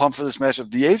 Like, I'm pumped for this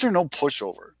matchup. The A's are no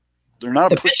pushover. They're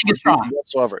not a pushover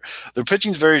whatsoever. Their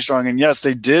pitching's very strong. And yes,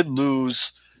 they did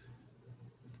lose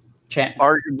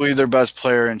arguably their best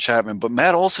player in Chapman, but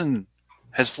Matt Olson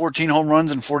has 14 home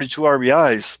runs and 42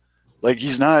 RBIs. Like,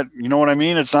 he's not, you know what I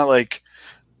mean? It's not like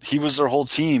he was their whole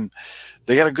team.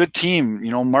 They got a good team.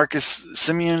 Marcus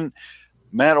Semien,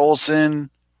 Matt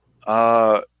Olson.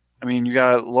 I mean, you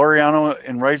got Laureano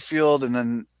in right field, and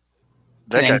then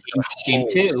that guy. Game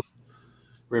 2,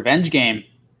 revenge game.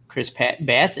 Chris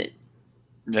Bassett.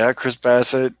 Yeah, Chris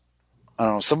Bassett. I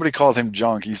don't know. Somebody called him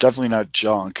junk. He's definitely not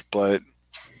junk, but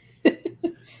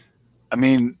I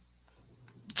mean,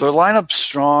 their lineup's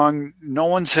strong. No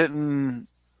one's hitting.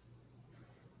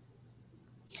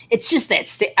 It's just that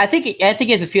I think you have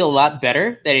to feel a lot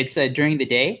better that it's during the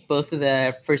day. Both of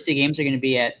the first 2 games are going to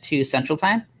be at 2 Central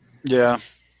Time. Yeah.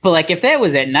 But like, if that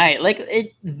was at night, like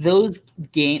those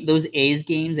A's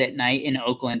games at night in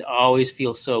Oakland always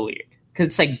feel so weird because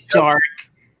it's like dark.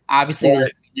 Obviously,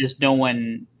 there's no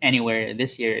one anywhere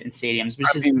this year in stadiums,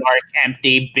 but it's just dark,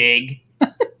 empty, big.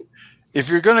 If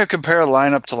you're going to compare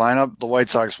lineup to lineup, the White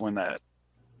Sox win that.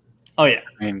 Oh yeah.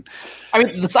 I mean,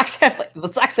 the Sox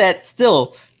had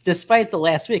still, despite the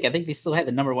last week, I think they still had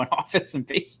the number 1 offense in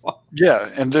baseball. Yeah,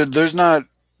 and there's not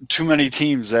too many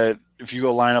teams that if you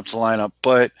go lineup to lineup,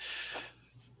 but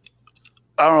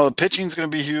I don't know. The pitching's going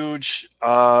to be huge.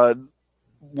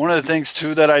 One of the things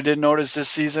too that I did notice this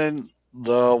season,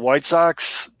 the White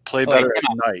Sox play better at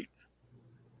night.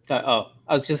 I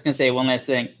was just going to say one last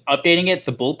thing. Updating it,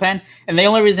 the bullpen. And the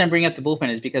only reason I bring up the bullpen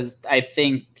is because I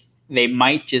think they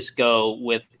might just go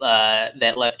with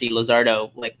that lefty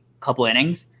Luzardo like a couple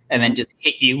innings and then just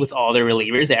hit you with all their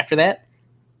relievers after that.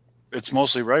 It's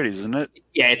mostly righties, isn't it?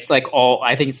 Yeah, it's like all.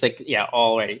 I think it's like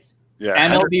all righties. Yeah.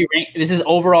 MLB. This is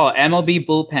overall MLB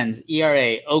bullpens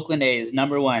ERA. Oakland A's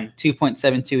 #1,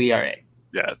 2.72 ERA.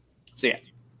 Yeah. So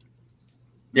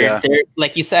they're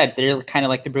like you said, they're kind of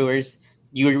like the Brewers.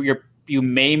 You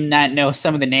may not know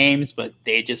some of the names, but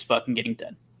they just fucking getting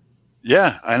done.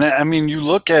 Yeah, and I mean, you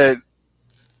look at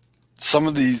some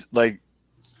of these, like,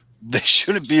 they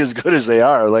shouldn't be as good as they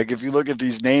are. Like, if you look at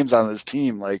these names on this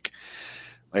team, like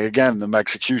again, the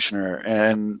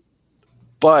Executioner,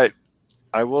 but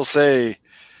I will say,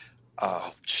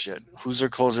 oh shit, who's their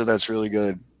closer that's really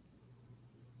good?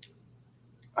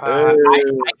 I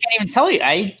can't even tell you.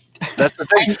 That's the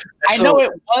thing. I know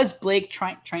it was Blake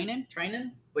Trinan.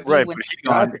 Right, but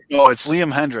no, it's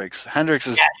Liam Hendricks. Hendricks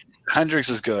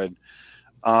is good.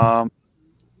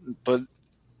 But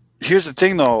here's the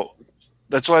thing, though.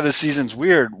 That's why this season's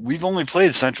weird. We've only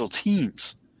played Central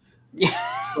teams. Yeah.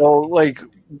 So, like,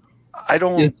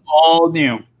 It's all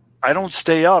new. I don't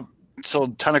stay up till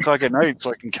 10 o'clock at night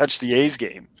so I can catch the A's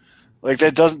game. Like,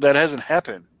 that hasn't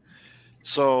happened.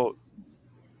 So,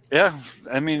 yeah,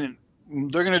 I mean,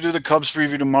 they're going to do the Cubs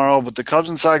preview tomorrow, but the Cubs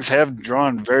and Sox have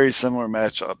drawn very similar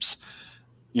matchups.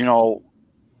 You know,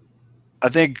 I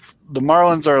think the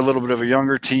Marlins are a little bit of a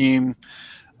younger team.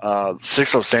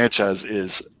 Sixto Sanchez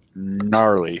is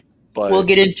gnarly. But we'll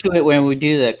get into it when we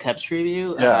do the Cubs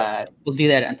preview. Yeah. We'll do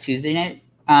that on Tuesday night.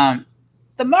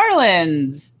 The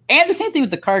Marlins, and the same thing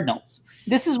with the Cardinals.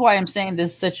 This is why I'm saying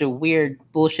this is such a weird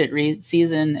bullshit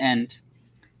season, and,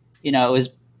 you know, it was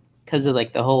because of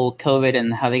like the whole COVID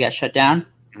and how they got shut down.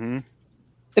 Mm-hmm.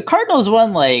 The Cardinals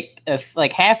won like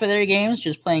half of their games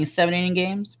just playing 7-inning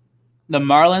games. The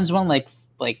Marlins won like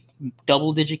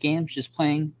double-digit games just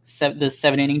playing the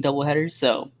 7-inning doubleheaders.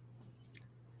 So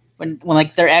when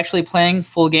like they're actually playing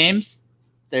full games,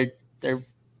 they're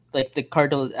like the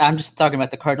Cardinals. I'm just talking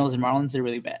about the Cardinals and Marlins. They're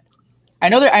really bad. I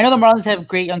know the Marlins have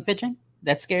great young pitching.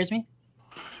 That scares me.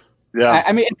 Yeah,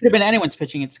 I mean, it could have been anyone's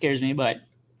pitching. It scares me, but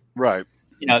right.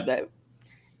 You know, the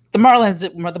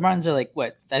Marlins are like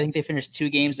what? I think they finished 2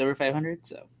 games over 500.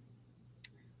 So,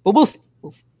 but we'll see.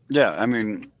 Yeah, I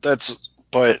mean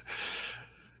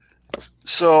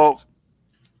so.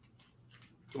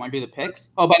 You want to do the picks?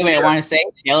 Oh, by the way, I want to say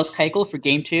Dallas Keuchel for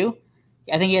Game 2.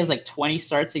 I think he has like 20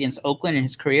 starts against Oakland in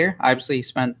his career. Obviously, he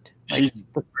spent like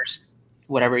the first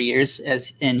whatever years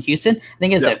as in Houston. I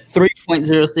think it's a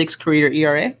 3.06 career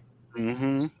ERA.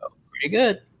 Mm-hmm. So pretty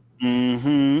good. Mm-hmm.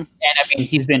 And I mean,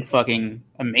 he's been fucking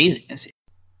amazing this year.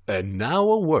 And now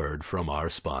a word from our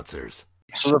sponsors.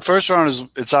 So the first round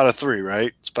it's out of 3,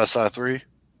 right? It's best out of 3.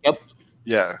 Yep.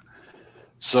 Yeah.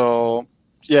 So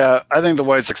yeah, I think the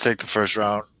White Sox take the first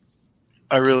round.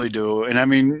 I really do. And I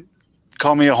mean,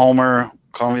 call me a homer,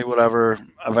 call me whatever.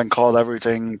 I've been called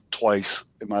everything twice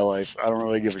in my life. I don't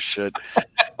really give a shit.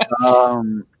 I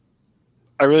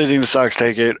really think the Sox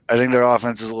take it. I think their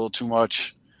offense is a little too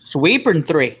much. Sweep or in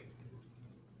 3?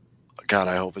 God,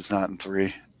 I hope it's not in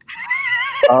 3.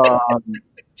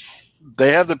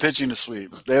 They have the pitching to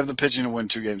sweep. They have the pitching to win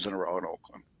 2 games in a row in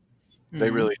Oakland.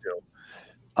 They really do.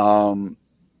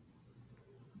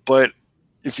 But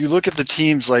if you look at the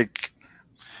teams, like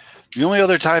the only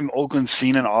other time Oakland's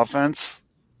seen an offense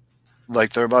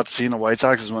like they're about to see in the White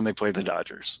Sox is when they played the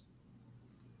Dodgers.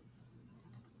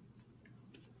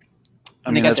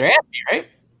 I mean, they got their ass beat, right?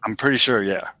 I'm pretty sure,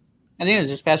 yeah. I think it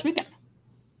was just past weekend.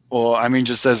 Well, I mean,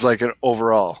 just as like an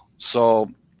overall.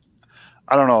 So,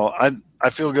 I don't know. I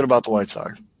feel good about the White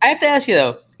Sox. I have to ask you,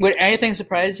 though, would anything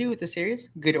surprise you with the series,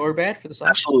 good or bad, for the Sox?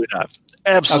 Absolutely not.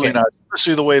 Absolutely not.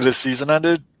 Especially the way this season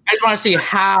ended. I just want to see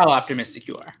how optimistic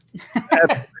you are.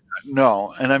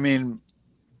 No. And I mean,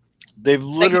 they've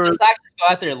literally. Like, the Sox go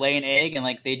out there, lay an egg, and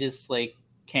like they just like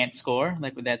can't score.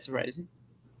 Like, would that surprise you?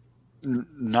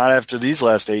 Not after these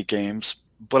last 8 games.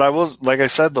 But I was, like I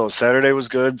said, though, Saturday was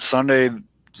good. Sunday,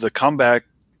 the comeback,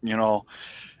 you know,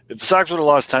 if the Sox would have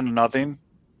lost 10-0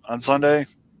 on Sunday,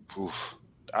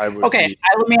 I would. Okay,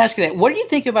 let me ask you that. What do you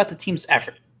think about the team's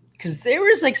effort? Because there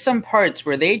was like some parts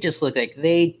where they just looked like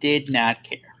they did not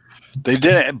care. They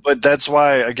didn't, but that's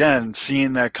why, again,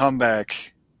 seeing that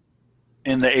comeback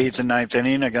in the 8th and 9th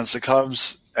inning against the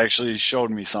Cubs actually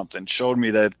showed me something. Showed me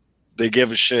that they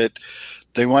give a shit.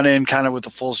 They went in kind of with the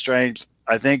full strength.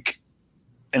 I think,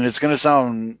 and it's going to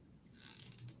sound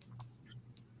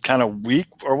kind of weak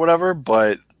or whatever,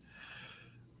 but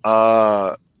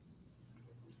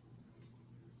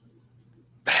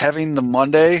having the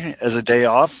Monday as a day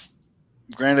off,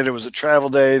 granted it was a travel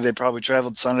day, they probably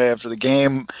traveled Sunday after the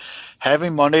game.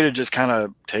 having Monday to just kind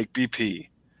of take BP,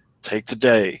 take the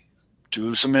day,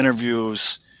 do some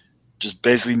interviews, just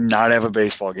basically not have a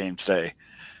baseball game today.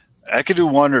 I could do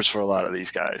wonders for a lot of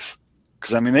these guys.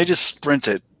 Because, I mean, they just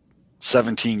sprinted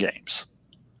 17 games.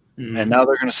 Mm-hmm. And now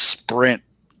they're going to sprint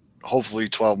hopefully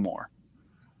 12 more.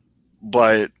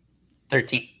 But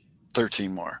 13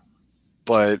 more.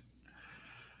 But,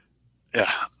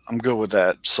 yeah, I'm good with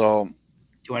that. So, do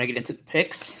you want to get into the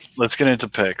picks? Let's get into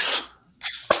picks.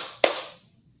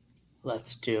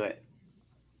 Let's do it.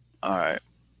 All right.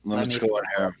 Let's go in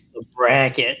here. The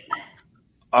bracket.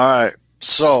 All right.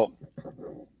 So,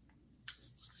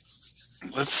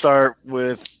 let's start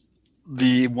with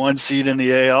the 1 seed in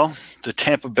the AL, the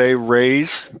Tampa Bay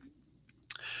Rays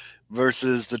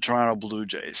versus the Toronto Blue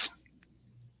Jays.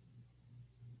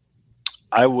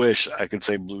 I wish I could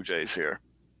say Blue Jays here.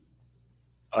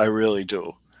 I really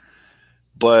do.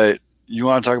 But you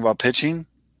want to talk about pitching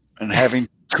and having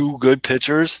two good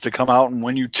pitchers to come out and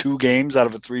win you 2 games out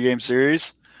of a 3-game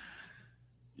series?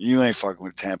 You ain't fucking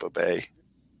with Tampa Bay.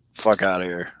 Fuck out of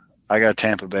here. I got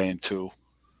Tampa Bay in 2.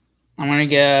 I'm gonna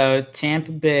go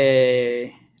Tampa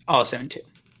Bay. Oh, 7-2.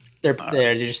 They're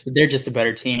just a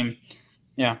better team.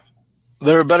 Yeah,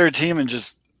 they're a better team, and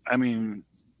just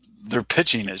their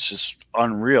pitching is just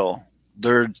unreal.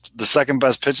 They're the second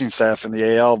best pitching staff in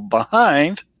the AL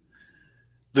behind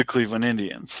the Cleveland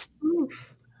Indians.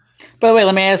 By the way,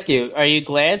 let me ask you: are you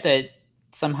glad that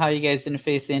somehow you guys didn't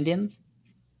face the Indians?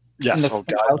 Yes. Oh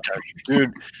God,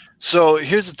 dude. So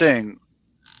here's the thing.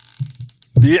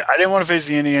 I didn't want to face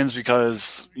the Indians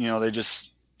because, they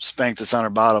just spanked us on our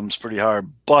bottoms pretty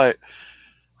hard. But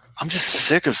I'm just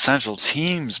sick of Central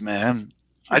teams, man.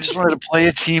 I just wanted to play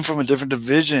a team from a different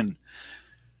division.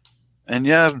 And,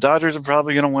 yeah, the Dodgers are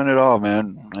probably going to win it all,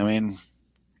 man. I mean,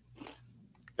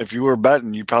 if you were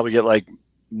betting, you'd probably get,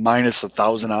 minus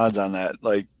 1,000 odds on that.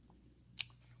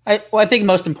 I think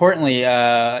most importantly,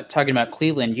 talking about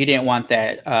Cleveland, you didn't want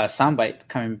that soundbite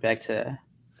coming back to –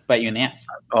 bite you in the ass.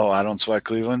 Oh, I don't sweat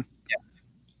Cleveland?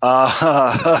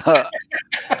 Yeah.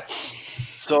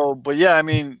 So, but yeah, I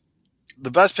mean,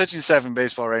 the best pitching staff in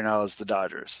baseball right now is the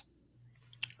Dodgers.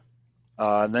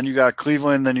 Then you got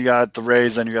Cleveland, then you got the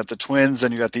Rays, then you got the Twins,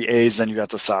 then you got the A's, then you got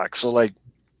the Sox. So,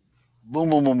 boom,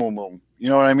 boom, boom, boom, boom. You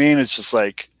know what I mean? It's just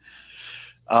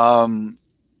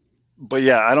but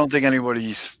yeah, I don't think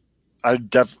anybody's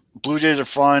 – Blue Jays are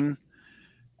fun.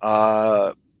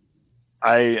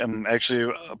 I am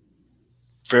actually a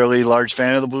fairly large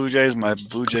fan of the Blue Jays. My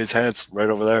Blue Jays hat's right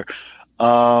over there.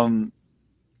 But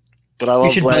I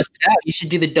love Vlad. You should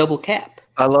do the double cap.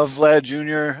 I love Vlad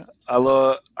Jr.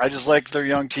 I just like their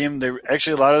young team. They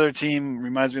actually, a lot of their team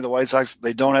reminds me of the White Sox.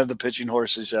 They don't have the pitching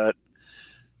horses yet.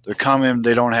 They're coming.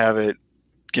 They don't have it.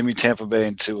 Give me Tampa Bay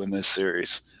in 2 in this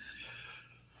series.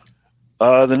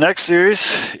 The next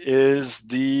series is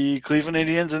the Cleveland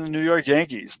Indians and the New York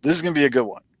Yankees. This is going to be a good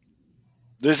one.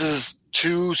 This is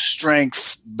 2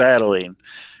 strengths battling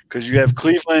because you have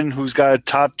Cleveland, who's got a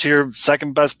top-tier,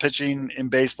 second-best pitching in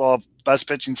baseball, best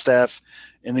pitching staff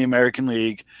in the American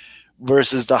League,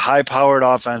 versus the high-powered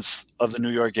offense of the New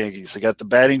York Yankees. They got the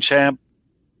batting champ,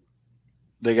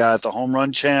 they got the home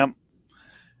run champ,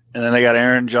 and then they got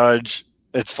Aaron Judge.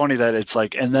 It's funny that it's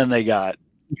and then they got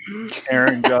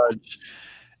Aaron Judge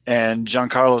and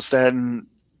Giancarlo Stanton.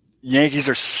 Yankees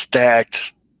are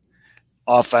stacked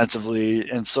offensively,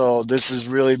 and so this is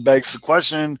really begs the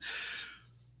question: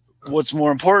 what's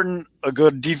more important, a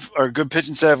good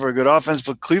pitching staff or a good offense?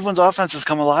 But Cleveland's offense has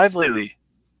come alive lately.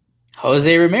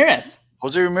 Jose Ramirez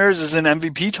is in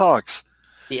MVP talks.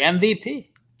 The MVP.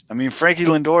 I mean, Frankie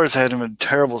Lindor has had him a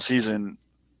terrible season.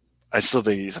 I still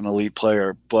think he's an elite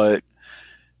player, but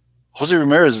Jose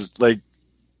Ramirez,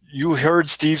 you heard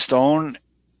Steve Stone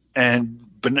and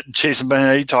Jason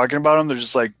Benetti talking about him. They're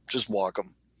just walk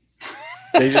him.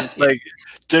 They just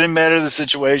didn't matter the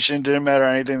situation, didn't matter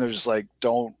anything. They're just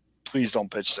please don't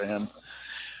pitch to him.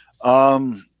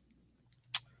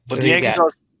 But the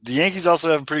Yankees also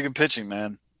have pretty good pitching,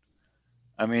 man.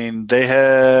 I mean, they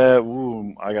have.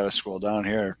 I got to scroll down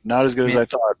here. Not as good as I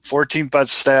thought. 14th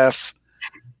best staff.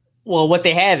 Well, what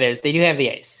they have is they do have the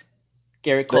ace.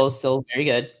 Garrett Cole still very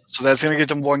good. So that's going to get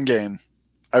them 1 game.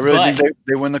 I really think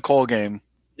they win the Cole game.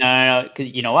 No.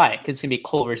 Because you know why? Because it's going to be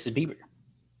Cole versus Bieber.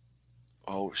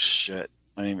 Oh shit!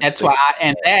 That's why,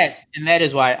 that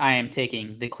is why I am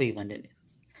taking the Cleveland Indians.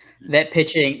 That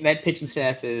pitching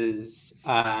staff is,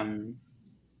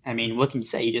 what can you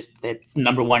say? They're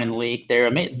number 1 in the league. They're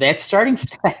amazing. That starting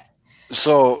staff.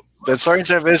 So that starting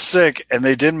staff is sick, and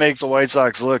they did make the White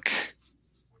Sox look.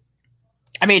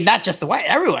 I mean, not just the White,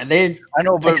 everyone. I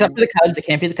know, but except for the Cubs, it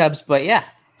can't be the Cubs. But yeah.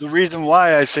 The reason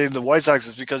why I say the White Sox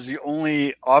is because the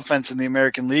only offense in the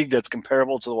American League that's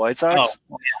comparable to the White Sox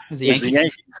It was is the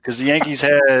Yankees. Because the Yankees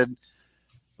had,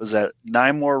 was that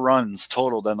 9 more runs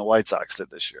total than the White Sox did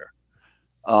this year.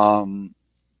 A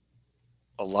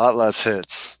lot less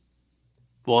hits.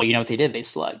 Well, you know what they did? They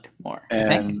slugged more. I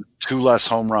think. And 2 less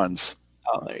home runs.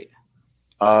 Oh, there you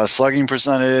go. Slugging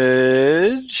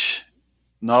percentage.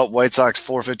 No, White Sox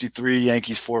 453,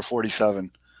 Yankees 447.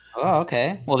 Oh,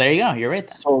 okay. Well, there you go. You're right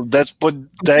then. So that's but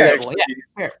that Comparable, actually,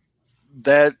 fair.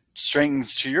 that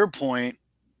strengthens to your point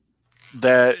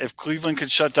that if Cleveland could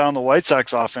shut down the White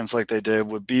Sox offense like they did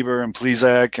with Bieber and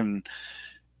Plesac and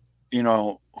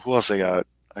who else they got?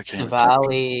 I can't.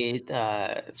 Savali,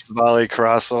 Savali,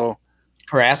 Carrasco,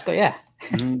 yeah.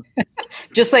 Mm-hmm.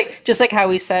 just like how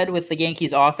we said with the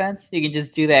Yankees offense, you can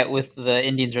just do that with the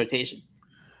Indians rotation,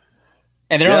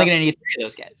 and they're only going to need 3 of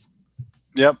those guys.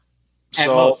 Yep. At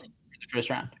most in the first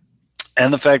round.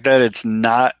 And the fact that it's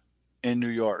not in New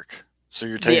York, so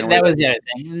you're taking that was the other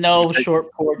thing. No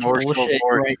short porch bullshit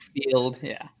right field.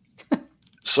 Yeah.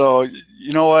 So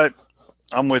you know what?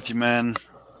 I'm with you, man.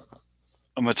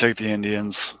 I'm gonna take the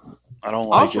Indians. I don't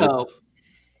like it.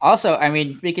 Also, I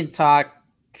mean, we can talk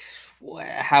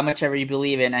how much ever you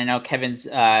believe in. I know Kevin's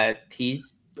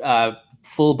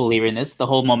full believer in this. The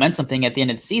whole momentum thing at the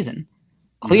end of the season.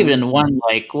 Cleveland won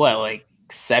like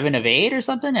 7 of 8 or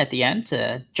something at the end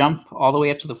to jump all the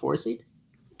way up to the 4 seed.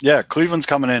 Yeah, Cleveland's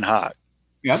coming in hot.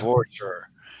 Yep. For sure.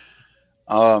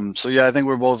 So yeah, I think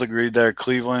we're both agreed there.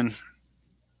 Cleveland.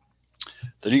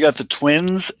 Then you got the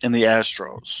Twins and the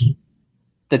Astros.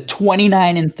 The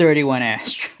 29-31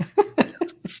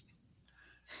 Astros.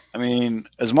 I mean,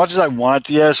 as much as I want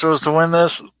the Astros to win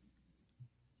this,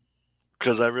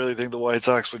 because I really think the White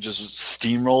Sox would just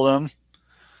steamroll them.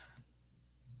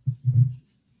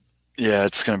 Yeah,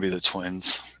 it's going to be the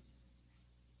Twins.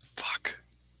 Fuck.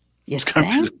 Yes,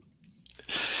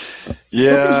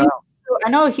 yeah. I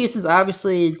know Houston's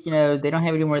obviously, they don't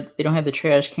have any more. They don't have the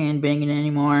trash can banging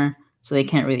anymore, so they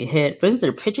can't really hit. But isn't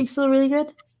their pitching still really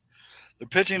good? The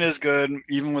pitching is good,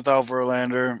 even without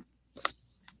Verlander.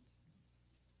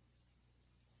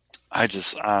 I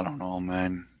don't know,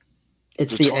 man.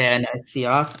 It's the offense.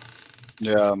 Yeah.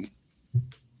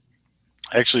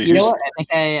 Actually, you know what?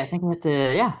 I think with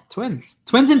the Twins.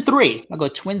 Twins in 3. I'll go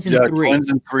Twins in 3. Twins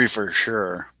in 3 for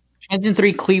sure. Twins in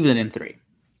 3, Cleveland in 3.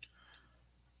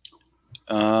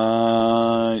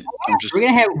 We're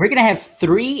gonna have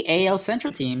 3 AL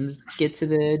Central teams get to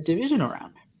the divisional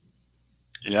round.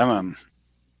 Yeah, man.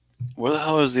 Where the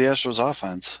hell is the Astros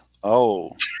offense?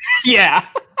 Oh. Yeah.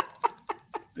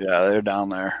 Yeah, they're down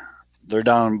there. They're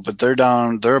down, but they're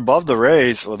down. They're above the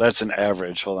Rays. Well, that's an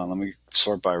average. Hold on, let me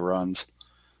sort by runs.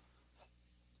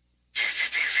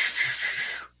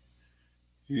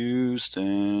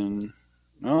 Houston.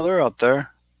 No, they're up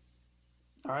there.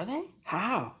 Are they?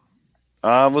 How?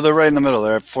 Well, they're right in the middle.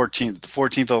 They're at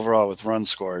 14th overall with runs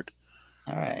scored.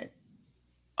 All right.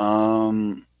 I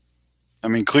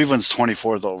mean, Cleveland's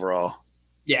 24th overall.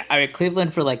 Yeah, I mean,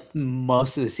 Cleveland for like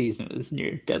most of the season was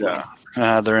near dead last.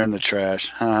 Yeah, they're in the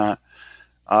trash. Yeah,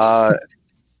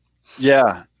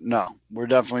 no, we're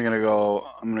definitely gonna go.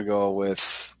 I'm gonna go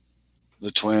with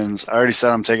the Twins. I already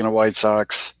said I'm taking the White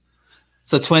Sox.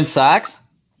 So Twin Sox?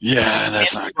 Yeah,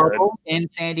 that's not good. In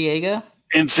San Diego?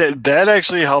 And that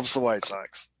actually helps the White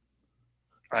Sox,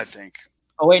 I think.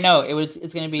 Oh wait, no,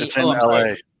 it's gonna be in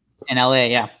LA. In LA,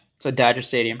 yeah. So Dodger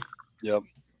Stadium. Yep.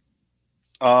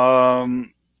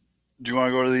 Do you want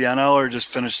to go to the NL or just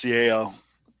finish the AL?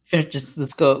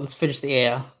 Let's go. Let's finish the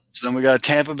AL. So then we got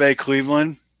Tampa Bay,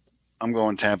 Cleveland. I'm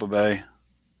going Tampa Bay.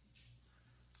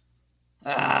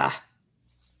 I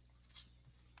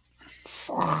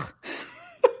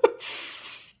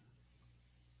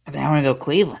think I'm gonna go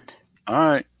Cleveland. All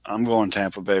right, I'm going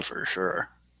Tampa Bay for sure.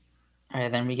 All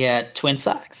right, then we got Twin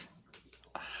Sox.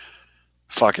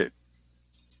 Fuck it.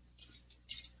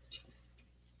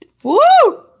 Woo!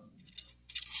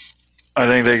 I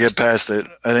think they get past it.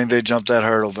 I think they jump that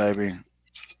hurdle, baby.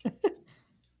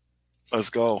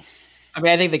 Let's go. I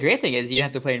mean, I think the great thing is you don't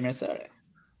have to play in Minnesota.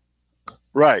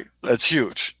 Right. That's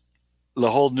huge.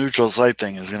 The whole neutral site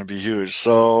thing is going to be huge.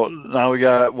 So now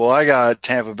I got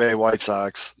Tampa Bay White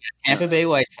Sox. Tampa Bay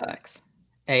White Sox.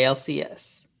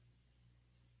 ALCS.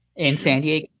 In San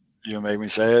Diego. You make me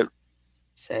say it?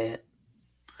 Say it.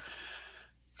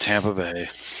 Tampa Bay.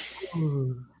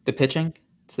 The pitching?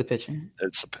 It's the pitching.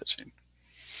 It's the pitching.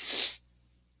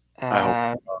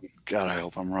 I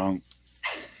hope I'm wrong.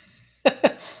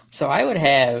 So I would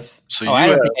have. So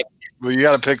you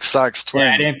got to pick Sox Twins.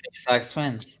 Yeah, I didn't pick Sox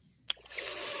Twins.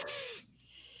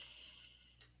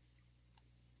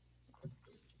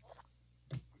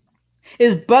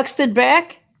 Is Buxton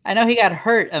back? I know he got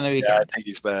hurt on the weekend. Yeah, I think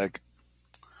he's back.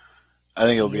 I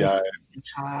think he'll be all right. It's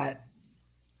hot.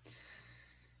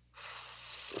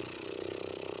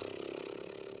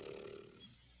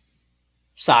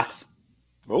 Sox.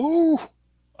 Ooh,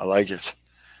 I like it.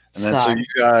 And then so Sox. you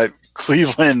got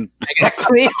Cleveland. I got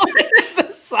Cleveland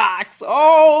the Sox.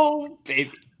 Oh,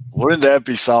 baby. Wouldn't that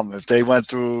be something if they went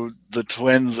through the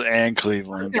Twins and I'm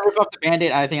Cleveland? gonna rip up the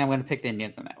Band-Aid. I think I'm going to pick the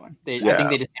Indians on that one. I think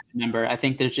they just have to remember. I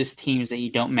think there's just teams that you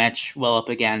don't match well up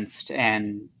against,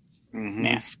 and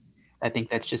Mhm. I think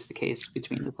that's just the case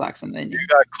between the Sox and the Indians. You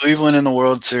got Cleveland in the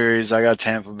World Series. I got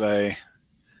Tampa Bay.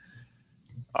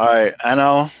 All right, I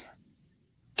know.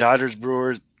 Dodgers,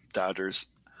 Brewers, Dodgers.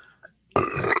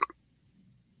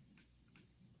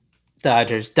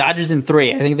 Dodgers in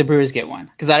 3. I think the Brewers get one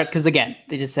because again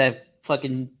they just have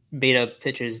fucking beat up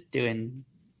pitchers doing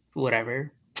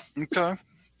whatever. Okay,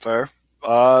 fair.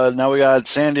 Now we got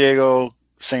San Diego,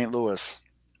 St. Louis.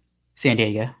 San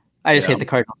Diego. I just Yeah. hate the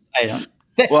Cardinals. I don't.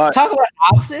 Well, Talk about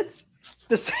opposites.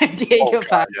 The San Diego Oh, God,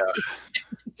 Padres,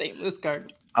 yeah. St. Louis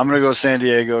Cardinals. I'm gonna go San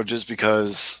Diego just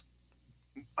because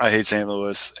I hate St.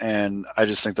 Louis and I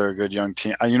just think they're a good young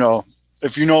team.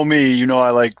 If you know me, you know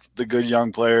I like the good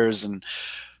young players, and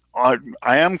I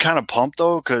am kind of pumped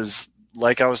though because,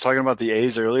 like I was talking about the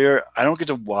A's earlier, I don't get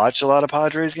to watch a lot of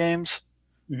Padres games,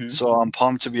 Mhm. so I'm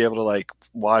pumped to be able to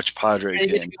watch Padres Are you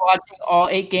going to games. be watching all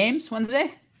 8 games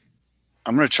Wednesday?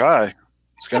 I'm gonna try.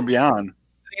 It's gonna be on.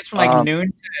 I think it's from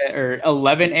noon or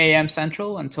 11 a.m.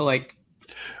 Central until Oh,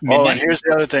 midnight. and here's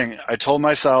the other thing. I told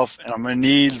myself, and I'm gonna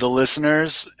need the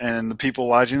listeners and the people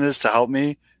watching this to help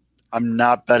me. I'm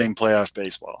not betting playoff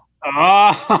baseball.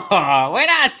 Oh, why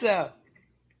not so?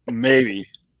 Maybe.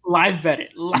 Live bet it.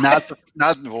 Live Not the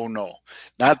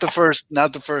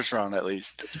first round at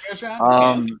least. first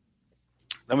round?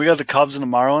 Then we got the Cubs and the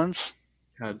Marlins.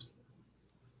 Cubs.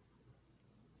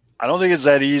 I don't think it's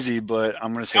that easy, but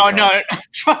I'm gonna say Oh Cubs. no!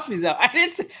 Trust me, though.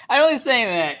 I'm only saying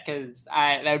that because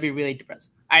that would be really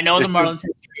depressing. I know the It's Marlins.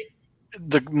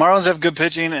 The Marlins have good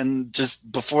pitching, and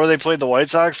just before they played the White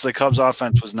Sox, the Cubs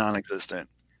offense was non-existent.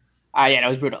 Yeah, that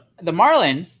was brutal. The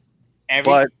Marlins.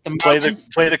 But the play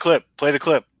Marlins. the clip. Play the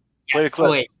clip.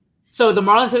 Oh, wait. So the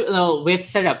Marlins. We have to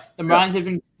set it up. The Marlins have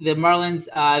been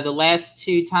the last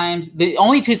 2 times. The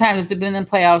only 2 times they've been in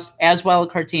playoffs as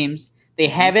wild card teams. They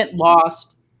haven't lost.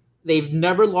 They've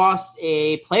never lost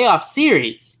a playoff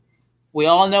series. We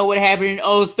all know what happened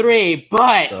in 03,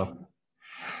 but So,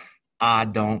 I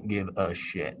don't give a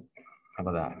shit. How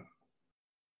about that?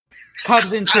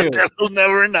 Cubs in 2. That'll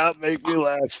never not make me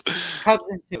laugh. Cubs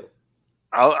in 2.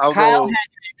 I'll Kyle go.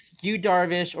 Hendricks, you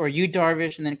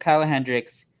Darvish, and then Kyle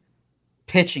Hendricks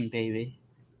pitching, baby.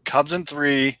 Cubs in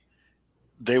 3.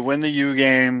 They win the U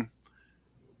game.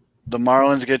 The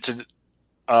Marlins get to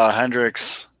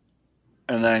Hendricks,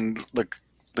 and then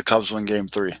the Cubs win game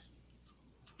 3.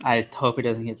 I hope it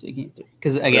doesn't get to game 3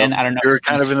 because again, I don't know. You're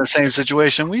kind of in the same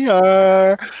situation we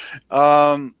are.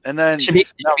 And then Should be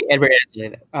Edward.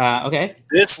 Okay.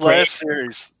 this last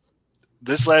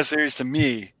series to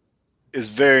me is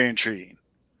very intriguing.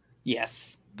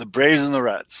 Yes. The Braves and the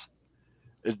Reds.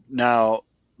 Now,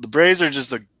 the Braves are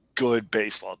just a good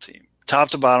baseball team. Top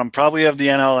to bottom, probably have the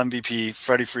NL MVP,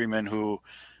 Freddie Freeman, who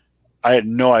I had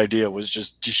no idea was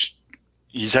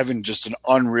he's having just an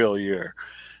unreal year.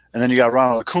 And then you got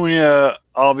Ronald Acuna,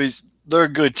 Albies. They're a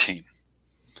good team.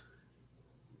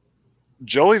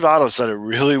 Joey Votto said it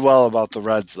really well about the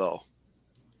Reds, though.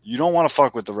 You don't want to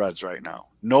fuck with the Reds right now.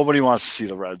 Nobody wants to see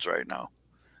the Reds right now.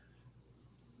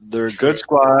 They're a good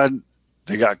squad.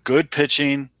 They got good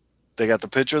pitching. They got the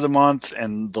pitcher of the month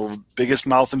and the biggest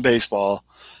mouth in baseball,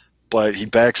 but he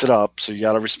backs it up, so you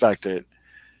got to respect it.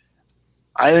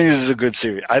 I think this is a good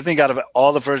series. I think out of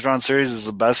all the first round series, this is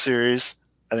the best series.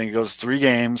 I think it goes 3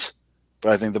 games,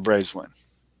 but I think the Braves win.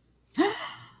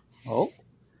 Oh.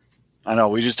 I know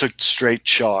we just took straight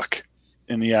chalk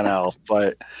in the NL,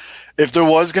 but if there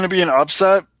was going to be an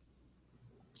upset,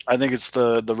 I think it's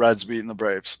the Reds beating the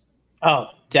Braves. Oh,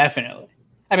 definitely.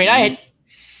 I mean,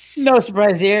 no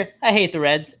surprise here. I hate the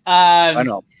Reds. I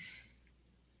know.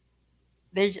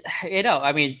 They,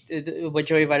 I mean, what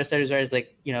Joey Votto said is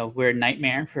like, we're a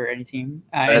nightmare for any team.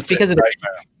 That's it's because of the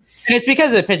nightmare. and it's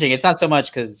because of the pitching. It's not so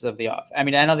much because of the off. I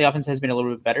mean, I know the offense has been a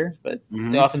little bit better, but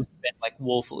the offense has been like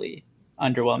woefully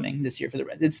underwhelming this year for the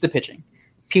Reds. It's the pitching.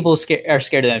 People are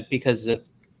scared of them because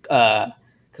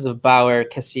of Bauer,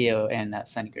 Castillo, and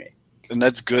Sonny Gray. And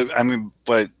that's good. I mean,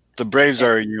 but the Braves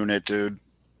are a unit, dude.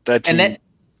 That team. And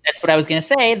that's what I was going to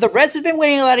say. The Reds have been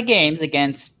winning a lot of games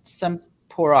against some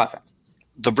poor offenses.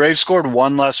 The Braves scored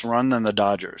 1 less run than the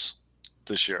Dodgers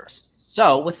this year.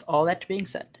 So, with all that being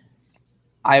said,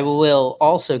 I will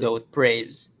also go with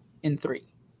Braves in 3.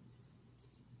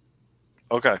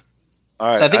 Okay. All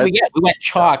right. So I think we went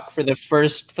chalk for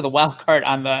the wild card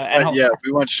on the NL yeah, side.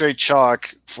 we went straight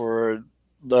chalk for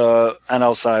the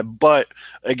NL side. But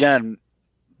again,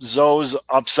 Zoe's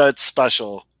upset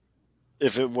special,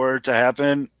 if it were to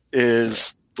happen,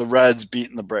 is the Reds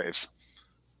beating the Braves.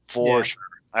 For sure.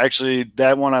 Actually,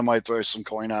 that one I might throw some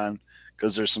coin on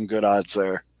because there's some good odds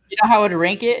there. You know how I would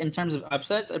rank it in terms of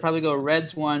upsets? I'd probably go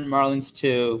Reds 1, Marlins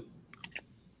 2,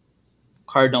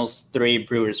 Cardinals 3,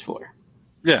 Brewers 4.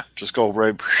 Yeah, just go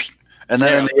right. And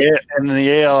then in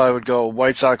the AL, I would go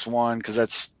White Sox 1 because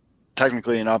that's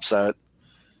technically an upset.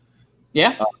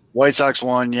 Yeah. White Sox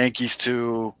 1, Yankees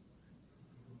 2,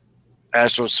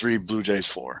 Astros 3, Blue Jays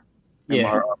 4 in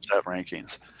our upset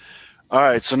rankings. All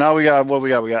right, so now we got what we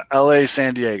got. We got LA,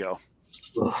 San Diego.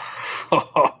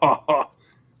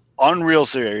 Unreal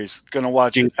series. Going to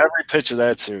watch every pitch of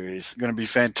that series. Going to be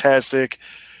fantastic.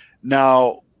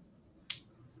 Now,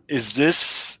 is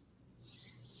this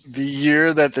the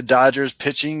year that the Dodgers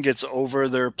pitching gets over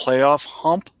their playoff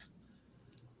hump?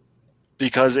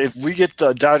 Because if we get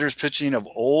the Dodgers pitching of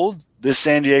old, this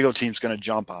San Diego team's going to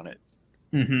jump on it.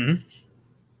 Mm-hmm.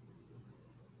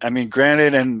 I mean,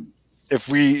 granted, and if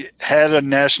we had a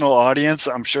national audience,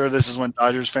 I'm sure this is when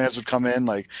Dodgers fans would come in.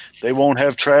 Like, they won't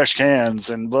have trash cans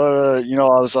and blah, you know,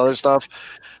 all this other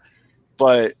stuff.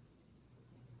 But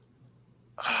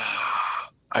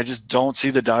I just don't see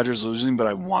the Dodgers losing, but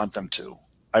I want them to.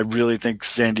 I really think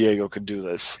San Diego could do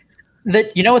this.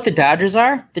 You know what the Dodgers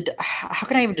are? How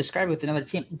can I even describe it with another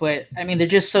team? But, I mean, they're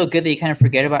just so good that you kind of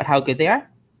forget about how good they are.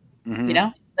 Mm-hmm. You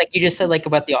know? Like you just said, like,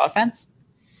 about the offense.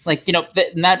 Like, you know,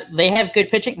 they have good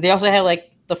pitching. They also have,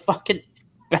 like, the fucking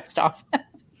best offense.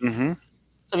 Mm-hmm.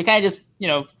 So we kind of just, you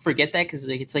know, forget that because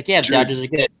it's like, yeah, the Dodgers are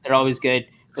good. They're always good.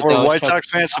 For White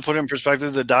Sox fans, to put it in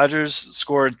perspective, the Dodgers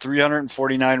scored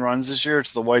 349 runs this year.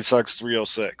 It's the White Sox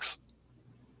 306.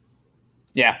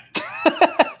 Yeah.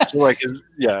 So, like,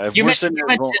 yeah, if we're sitting there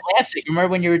going, last week, remember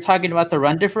when you were talking about the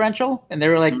run differential and they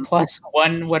were like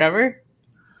 +1 whatever?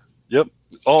 Yep.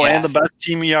 Oh, yeah. And the best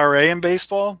team ERA in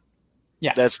baseball?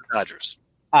 Yeah. That's the Dodgers.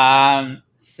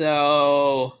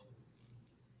 So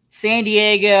San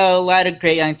Diego, a lot of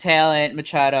great young talent.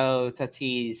 Machado,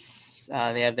 Tatis.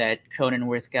 They have that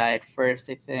Cronenworth guy at first,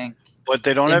 I think. But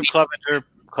they don't have Clevenger.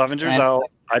 Clevenger's out.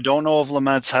 I don't know if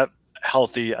Lamette's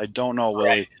healthy. I don't know, Willie.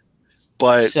 Right.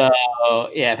 But so,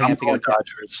 yeah, I think I'm going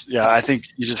Dodgers. Yeah, I think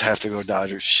you just have to go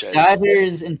Dodgers. Shit.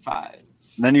 Dodgers in 5.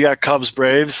 And then you got Cubs,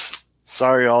 Braves.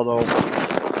 Sorry, Aldo.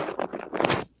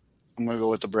 I'm going to go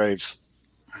with the Braves.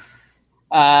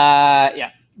 Yeah.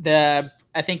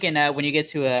 I think when you get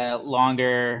to a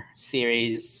longer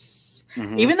series,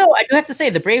 even though I do have to say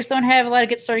the Braves don't have a lot of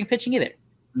good starting pitching either.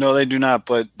 No, they do not,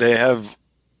 but they have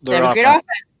their offense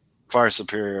far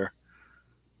superior.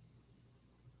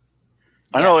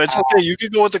 I know it's okay. You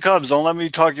could go with the Cubs. Don't let me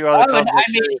talk you out of the Cubs. I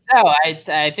mean, no.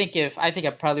 I think I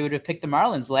probably would have picked the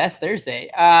Marlins last Thursday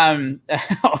over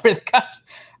the Cubs.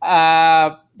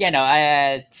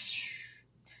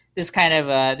 This is kind of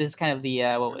the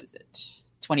what was it?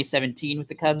 2017 with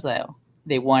the Cubs.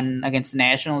 They won against the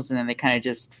Nationals and then they kind of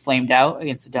just flamed out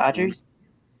against the Dodgers.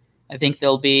 I think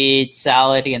they'll be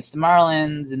solid against the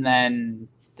Marlins, and then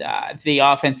the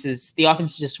offense is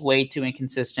just way too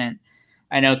inconsistent.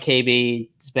 I know KB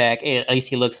is back. At least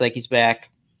he looks like he's back.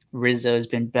 Rizzo's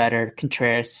been better.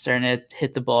 Contreras is starting to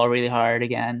hit the ball really hard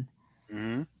again.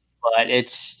 Mm-hmm. But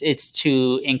it's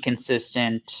too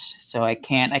inconsistent. So I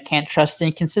can't trust the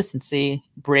inconsistency.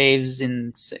 Braves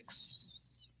in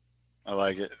 6. I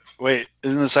like it. Wait,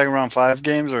 isn't the second round 5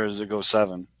 games or does it go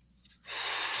 7?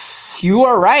 You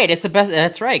are right. It's the best.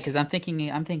 That's right. Because I'm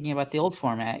thinking about the old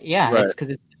format. Yeah, right. It's because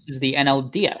it's the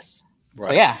NLDS. Right.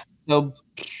 So yeah. So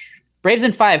Braves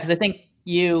in 5 because I think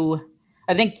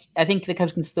the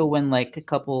Cubs can still win like a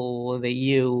couple of the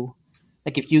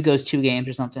like if U goes 2 games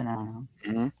or something. I don't know.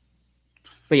 Mm-hmm.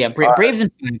 But yeah, Braves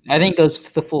in 5 I think goes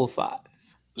the full 5.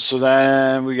 So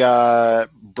then we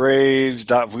got Braves.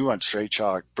 We went straight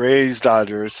chalk. Braves,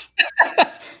 Dodgers.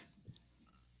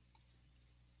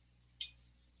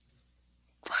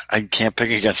 I can't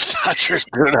pick against the Dodgers,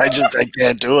 dude. I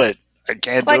can't do it. I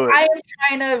can't do it. I am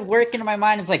trying to work into my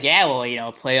mind. It's like, yeah, well,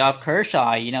 playoff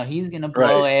Kershaw. He's gonna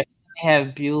blow it. They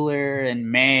have Bueller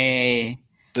and May.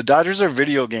 The Dodgers are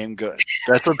video game good.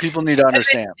 That's what people need to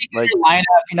understand. Like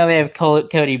lineup, they have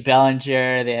Cody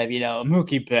Bellinger. They have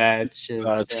Mookie Betts.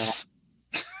 I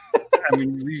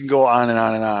mean, we can go on and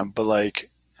on and on, but like,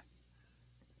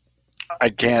 I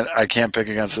can't pick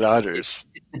against the Dodgers.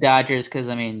 It's the Dodgers because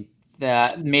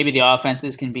maybe the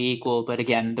offenses can be equal, but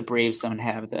again, the Braves don't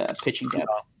have the pitching depth.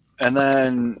 And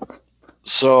then,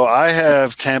 so I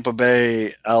have Tampa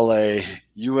Bay, LA.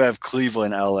 You have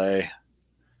Cleveland, LA.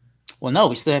 Well, no,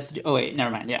 we still have to do. Oh wait, never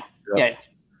mind. Yeah, Yep. yeah.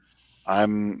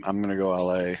 I'm gonna go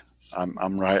LA.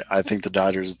 I'm right. I think the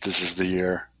Dodgers. This is the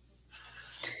year.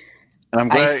 And I'm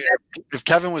glad if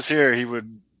Kevin was here, he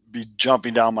would be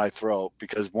jumping down my throat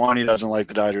because one, he doesn't like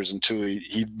the Dodgers, and two,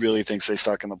 he really thinks they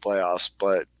suck in the playoffs.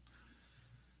 But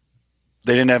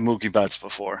they didn't have Mookie Betts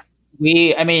before.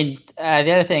 The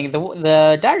other thing,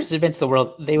 the Dodgers have been to the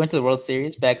World. They went to the World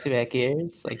Series back-to-back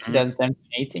years, like 2017,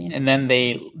 18, and then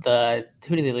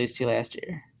who did they lose to last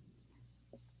year?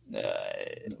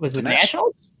 Was it the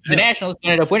Nationals? Yeah. The Nationals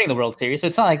ended up winning the World Series, so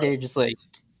it's not like they're just like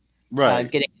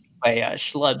getting by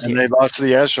schlubs. And they lost to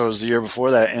the Astros the year before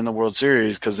that in the World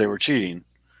Series because they were cheating.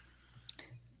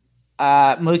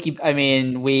 Mookie,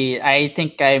 I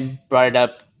think I brought it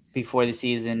up before the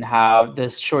season how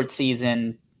this short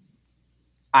season.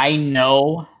 I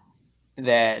know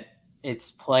that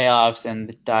it's playoffs and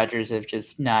the Dodgers have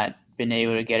just not been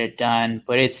able to get it done,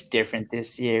 but it's different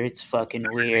this year. It's fucking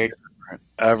weird.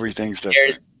 Everything's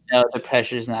different. The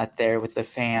pressure's not there with the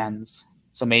fans.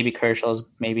 So maybe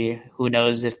who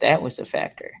knows if that was a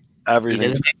factor.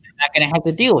 Everything's not going to have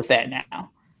to deal with that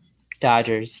now.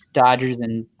 Dodgers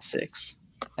in 6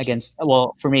 against,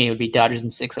 well, for me, it would be Dodgers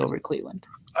in 6 over Cleveland.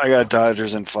 I got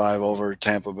Dodgers in 5 over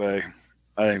Tampa Bay.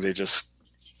 I think they just,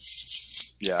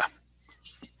 yeah.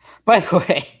 By the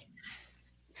way,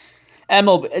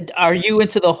 MLB, are you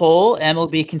into the whole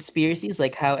MLB conspiracies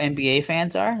like how NBA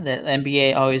fans are? That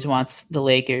NBA always wants the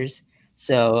Lakers,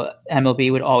 so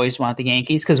MLB would always want the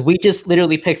Yankees? Because we just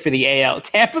literally picked for the AL,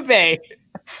 Tampa Bay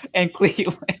and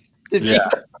Cleveland. Yeah,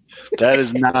 that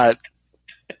is not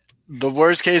 – the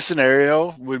worst case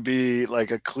scenario would be like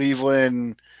a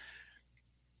Cleveland –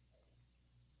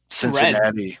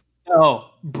 Cincinnati.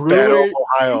 Oh, Brewers,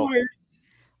 Ohio.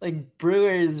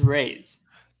 Brewers, Rays.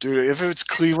 Dude, if it's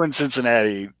Cleveland,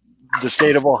 Cincinnati, the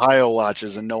state of Ohio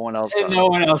watches and no one else does. No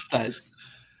one else does.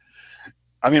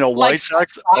 I mean,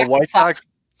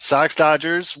 Sox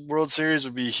Dodgers World Series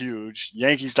would be huge.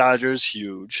 Yankees Dodgers,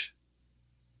 huge.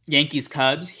 Yankees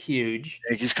Cubs, huge.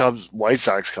 Yankees Cubs, White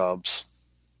Sox Cubs.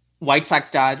 White Sox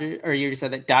Dodgers, or you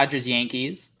said that Dodgers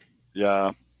Yankees.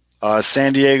 Yeah.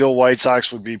 San Diego White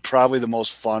Sox would be probably the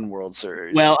most fun World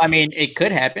Series. Well, I mean, it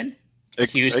could happen.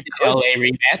 Houston, LA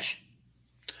rematch.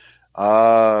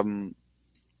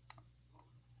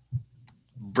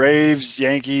 Braves,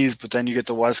 Yankees, but then you get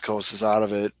the West Coast is out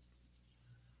of it.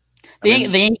 But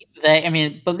the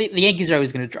Yankees are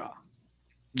always going to draw.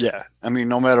 Yeah, I mean,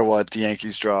 no matter what, the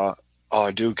Yankees draw. Oh,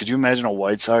 dude, could you imagine a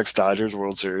White Sox Dodgers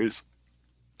World Series?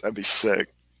 That'd be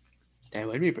sick. That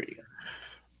would be pretty good.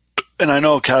 And I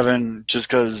know, Kevin, just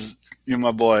because you're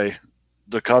my boy,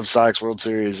 the Cubs Sox World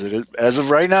Series, as of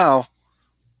right now,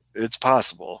 it's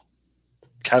possible.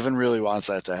 Kevin really wants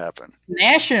that to happen.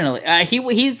 Nationally,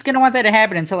 he's going to want that to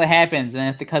happen until it happens, and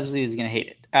if the Cubs lose, he's going to hate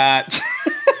it.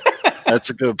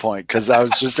 That's a good point, because I was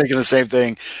just thinking the same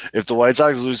thing. If the White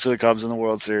Sox lose to the Cubs in the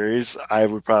World Series, I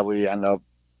would probably end up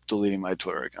deleting my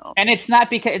Twitter account. And it's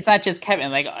not just Kevin.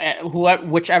 Like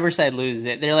whichever side loses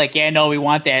it, they're like, yeah, no, we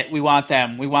want that, we want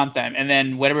them, and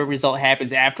then whatever result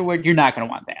happens afterward, you're not going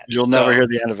to want that. You'll never hear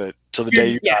the end of it till the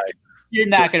day you die. You're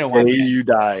not going to want that. The day you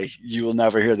die, you will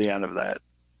never hear the end of that.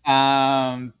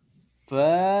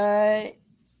 But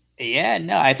yeah,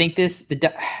 no, I think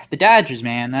the Dodgers,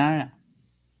 man, I don't know.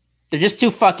 They're just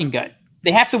too fucking good.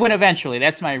 They have to win eventually.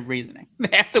 That's my reasoning.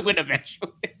 They have to win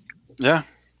eventually. Yeah.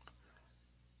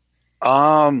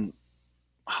 How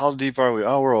deep are we?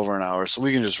 Oh, we're over an hour, so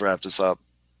we can just wrap this up.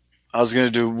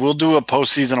 We'll do a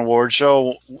postseason award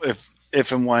show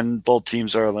if and when both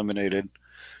teams are eliminated.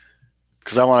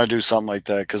 Because I want to do something like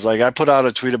that. Because I put out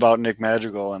a tweet about Nick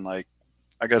Madrigal, and I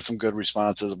got some good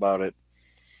responses about it.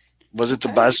 Was it the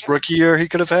best rookie year he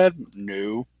could have had?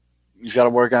 No. He's got to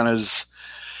work on his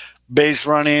base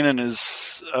running and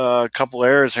his couple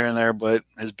errors here and there, but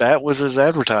his bat was as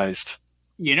advertised.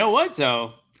 You know what,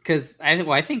 though? Because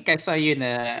I think I saw you in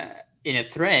a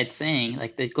thread saying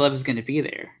the glove is going to be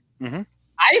there. Mm-hmm.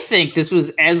 I think this was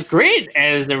as great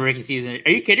as the rookie season.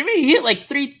 Are you kidding me? He hit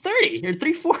 330 or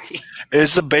 340.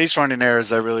 It's the base running errors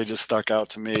that really just stuck out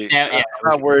to me. Yeah, I'm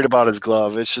not worried about his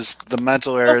glove. It's just the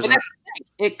mental errors.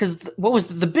 Because what was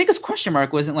the biggest question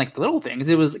mark wasn't the little things.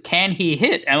 It was, can he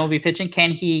hit MLB pitching?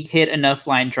 Can he hit enough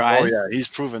line drives? Oh, yeah. He's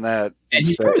proven that. And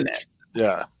he's proven that.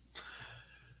 Yeah.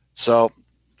 So,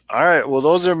 all right. Well,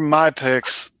 those are my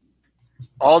picks.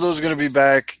 Aldo's going to be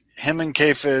back. Him and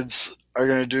K-Fids are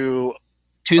going to do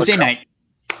Tuesday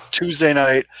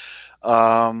night.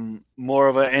 More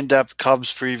of an in-depth Cubs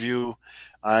preview.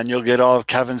 And you'll get all of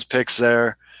Kevin's picks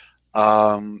there.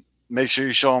 Make sure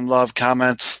you show them love,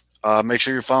 comments. Make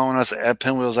sure you're following us at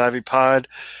Pinwheels Ivy Pod.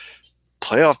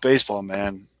 Playoff baseball,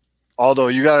 man. Although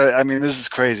you gotta, I mean, this is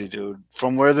crazy, dude.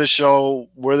 From where the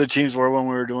teams were when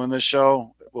we were doing this show,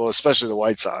 well, especially the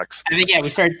White Sox. I think, we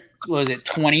started, what was it,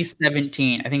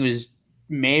 2017? I think it was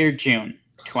May or June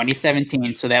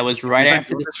 2017. So that was right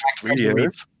after the Sox 3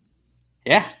 years.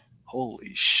 Yeah.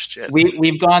 Holy shit.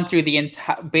 We've gone through the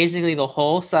entire, basically the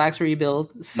whole Sox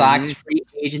rebuild, Sox free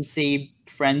agency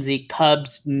frenzy,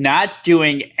 Cubs not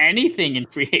doing anything in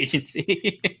free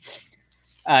agency.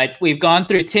 We've gone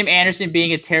through Tim Anderson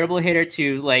being a terrible hitter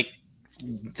to like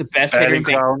the best hitter in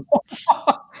baseball.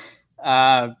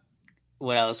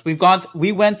 What else?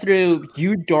 We went through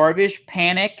Yu Darvish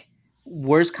panic,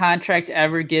 worst contract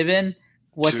ever given.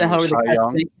 What the hell were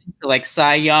the to like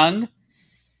Cy Young?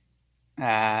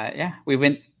 We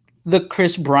went the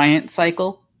Chris Bryant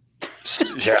cycle.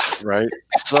 Yeah, right.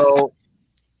 So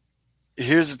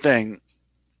here's the thing.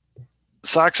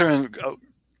 Sox are in,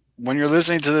 when you're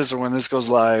listening to this or when this goes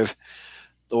live,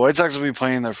 the White Sox will be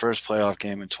playing their first playoff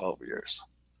game in 12 years.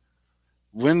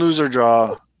 Win, lose, or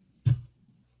draw.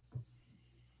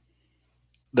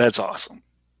 That's awesome.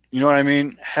 You know what I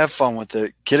mean? Have fun with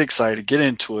it. Get excited. Get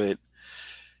into it.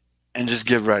 And just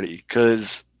get ready.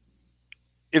 Because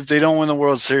if they don't win the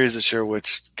World Series this year,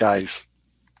 which, guys,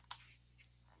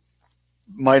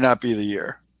 might not be the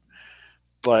year.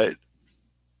 But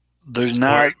there's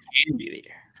not –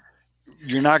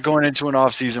 you're not going into an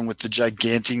offseason with the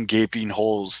gigantic gaping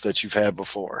holes that you've had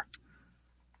before.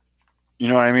 You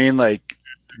know what I mean? Like,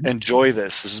 enjoy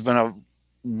this. This has been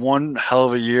one hell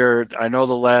of a year. I know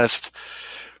the last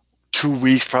 2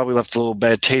 weeks probably left a little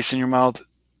bad taste in your mouth.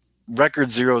 Record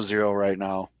 0-0 right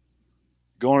now.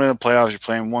 Going into the playoffs, you're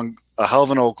playing a hell of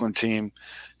an Oakland team.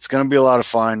 It's going to be a lot of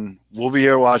fun. We'll be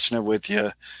here watching it with you.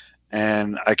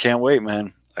 And I can't wait,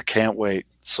 man. I can't wait.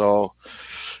 So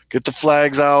get the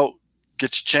flags out.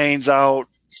 Get your chains out.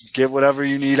 Get whatever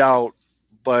you need out.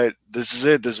 But this is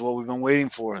it. This is what we've been waiting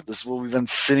for. This is what we've been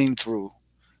sitting through.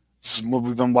 This is what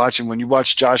we've been watching. When you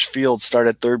watch Josh Fields start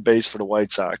at third base for the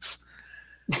White Sox.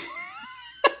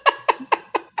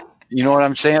 You know what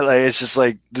I'm saying? Like, it's just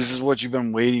like, this is what you've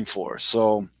been waiting for.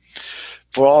 So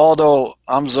for Aldo,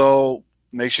 I'm Zoe.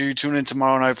 Make sure you tune in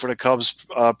tomorrow night for the Cubs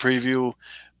preview.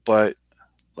 But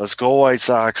let's go White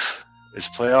Sox. It's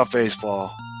playoff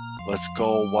baseball. Let's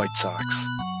go White Sox.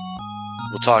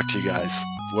 We'll talk to you guys.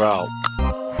 We're out.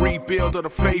 Rebuild of the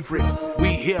favorites.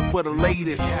 We here for the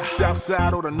latest. South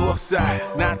side or the north side.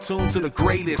 Not tuned to the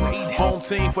greatest. Home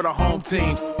team for the home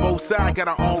teams. Both sides got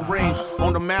our own rings.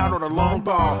 On the mound or the long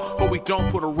ball. But we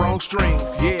don't put the wrong strings.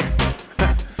 Yeah.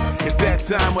 It's that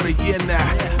time of the year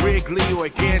now. Wrigley or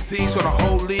Gantes or the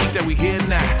whole league that we hear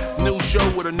now. New show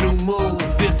with a new mood.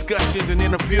 Discussions and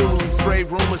interviews. Straight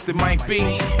rumors that might be.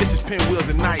 This is Pinwheels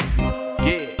and Knife.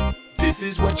 Yeah. This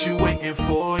is what you waiting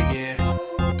for, yeah.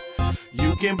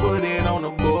 You can put it on the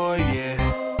board,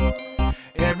 yeah.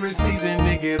 Every season,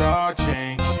 nigga, it all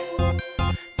change.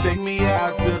 Take me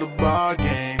out to the ball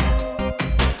game.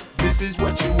 This is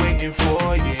what you waiting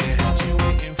for,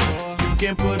 yeah. You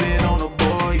can put it on the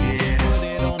board,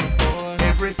 yeah.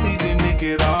 Every season, nigga,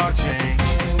 it all change.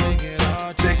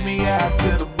 Take me out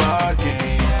to the ball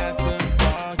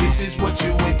game. This is what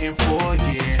you waiting for,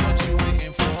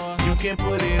 yeah. You can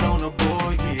put it on the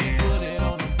board, yeah.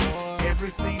 Every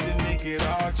season, nigga, it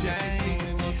all change.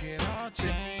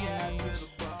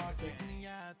 Take me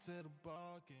out to the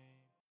ball game.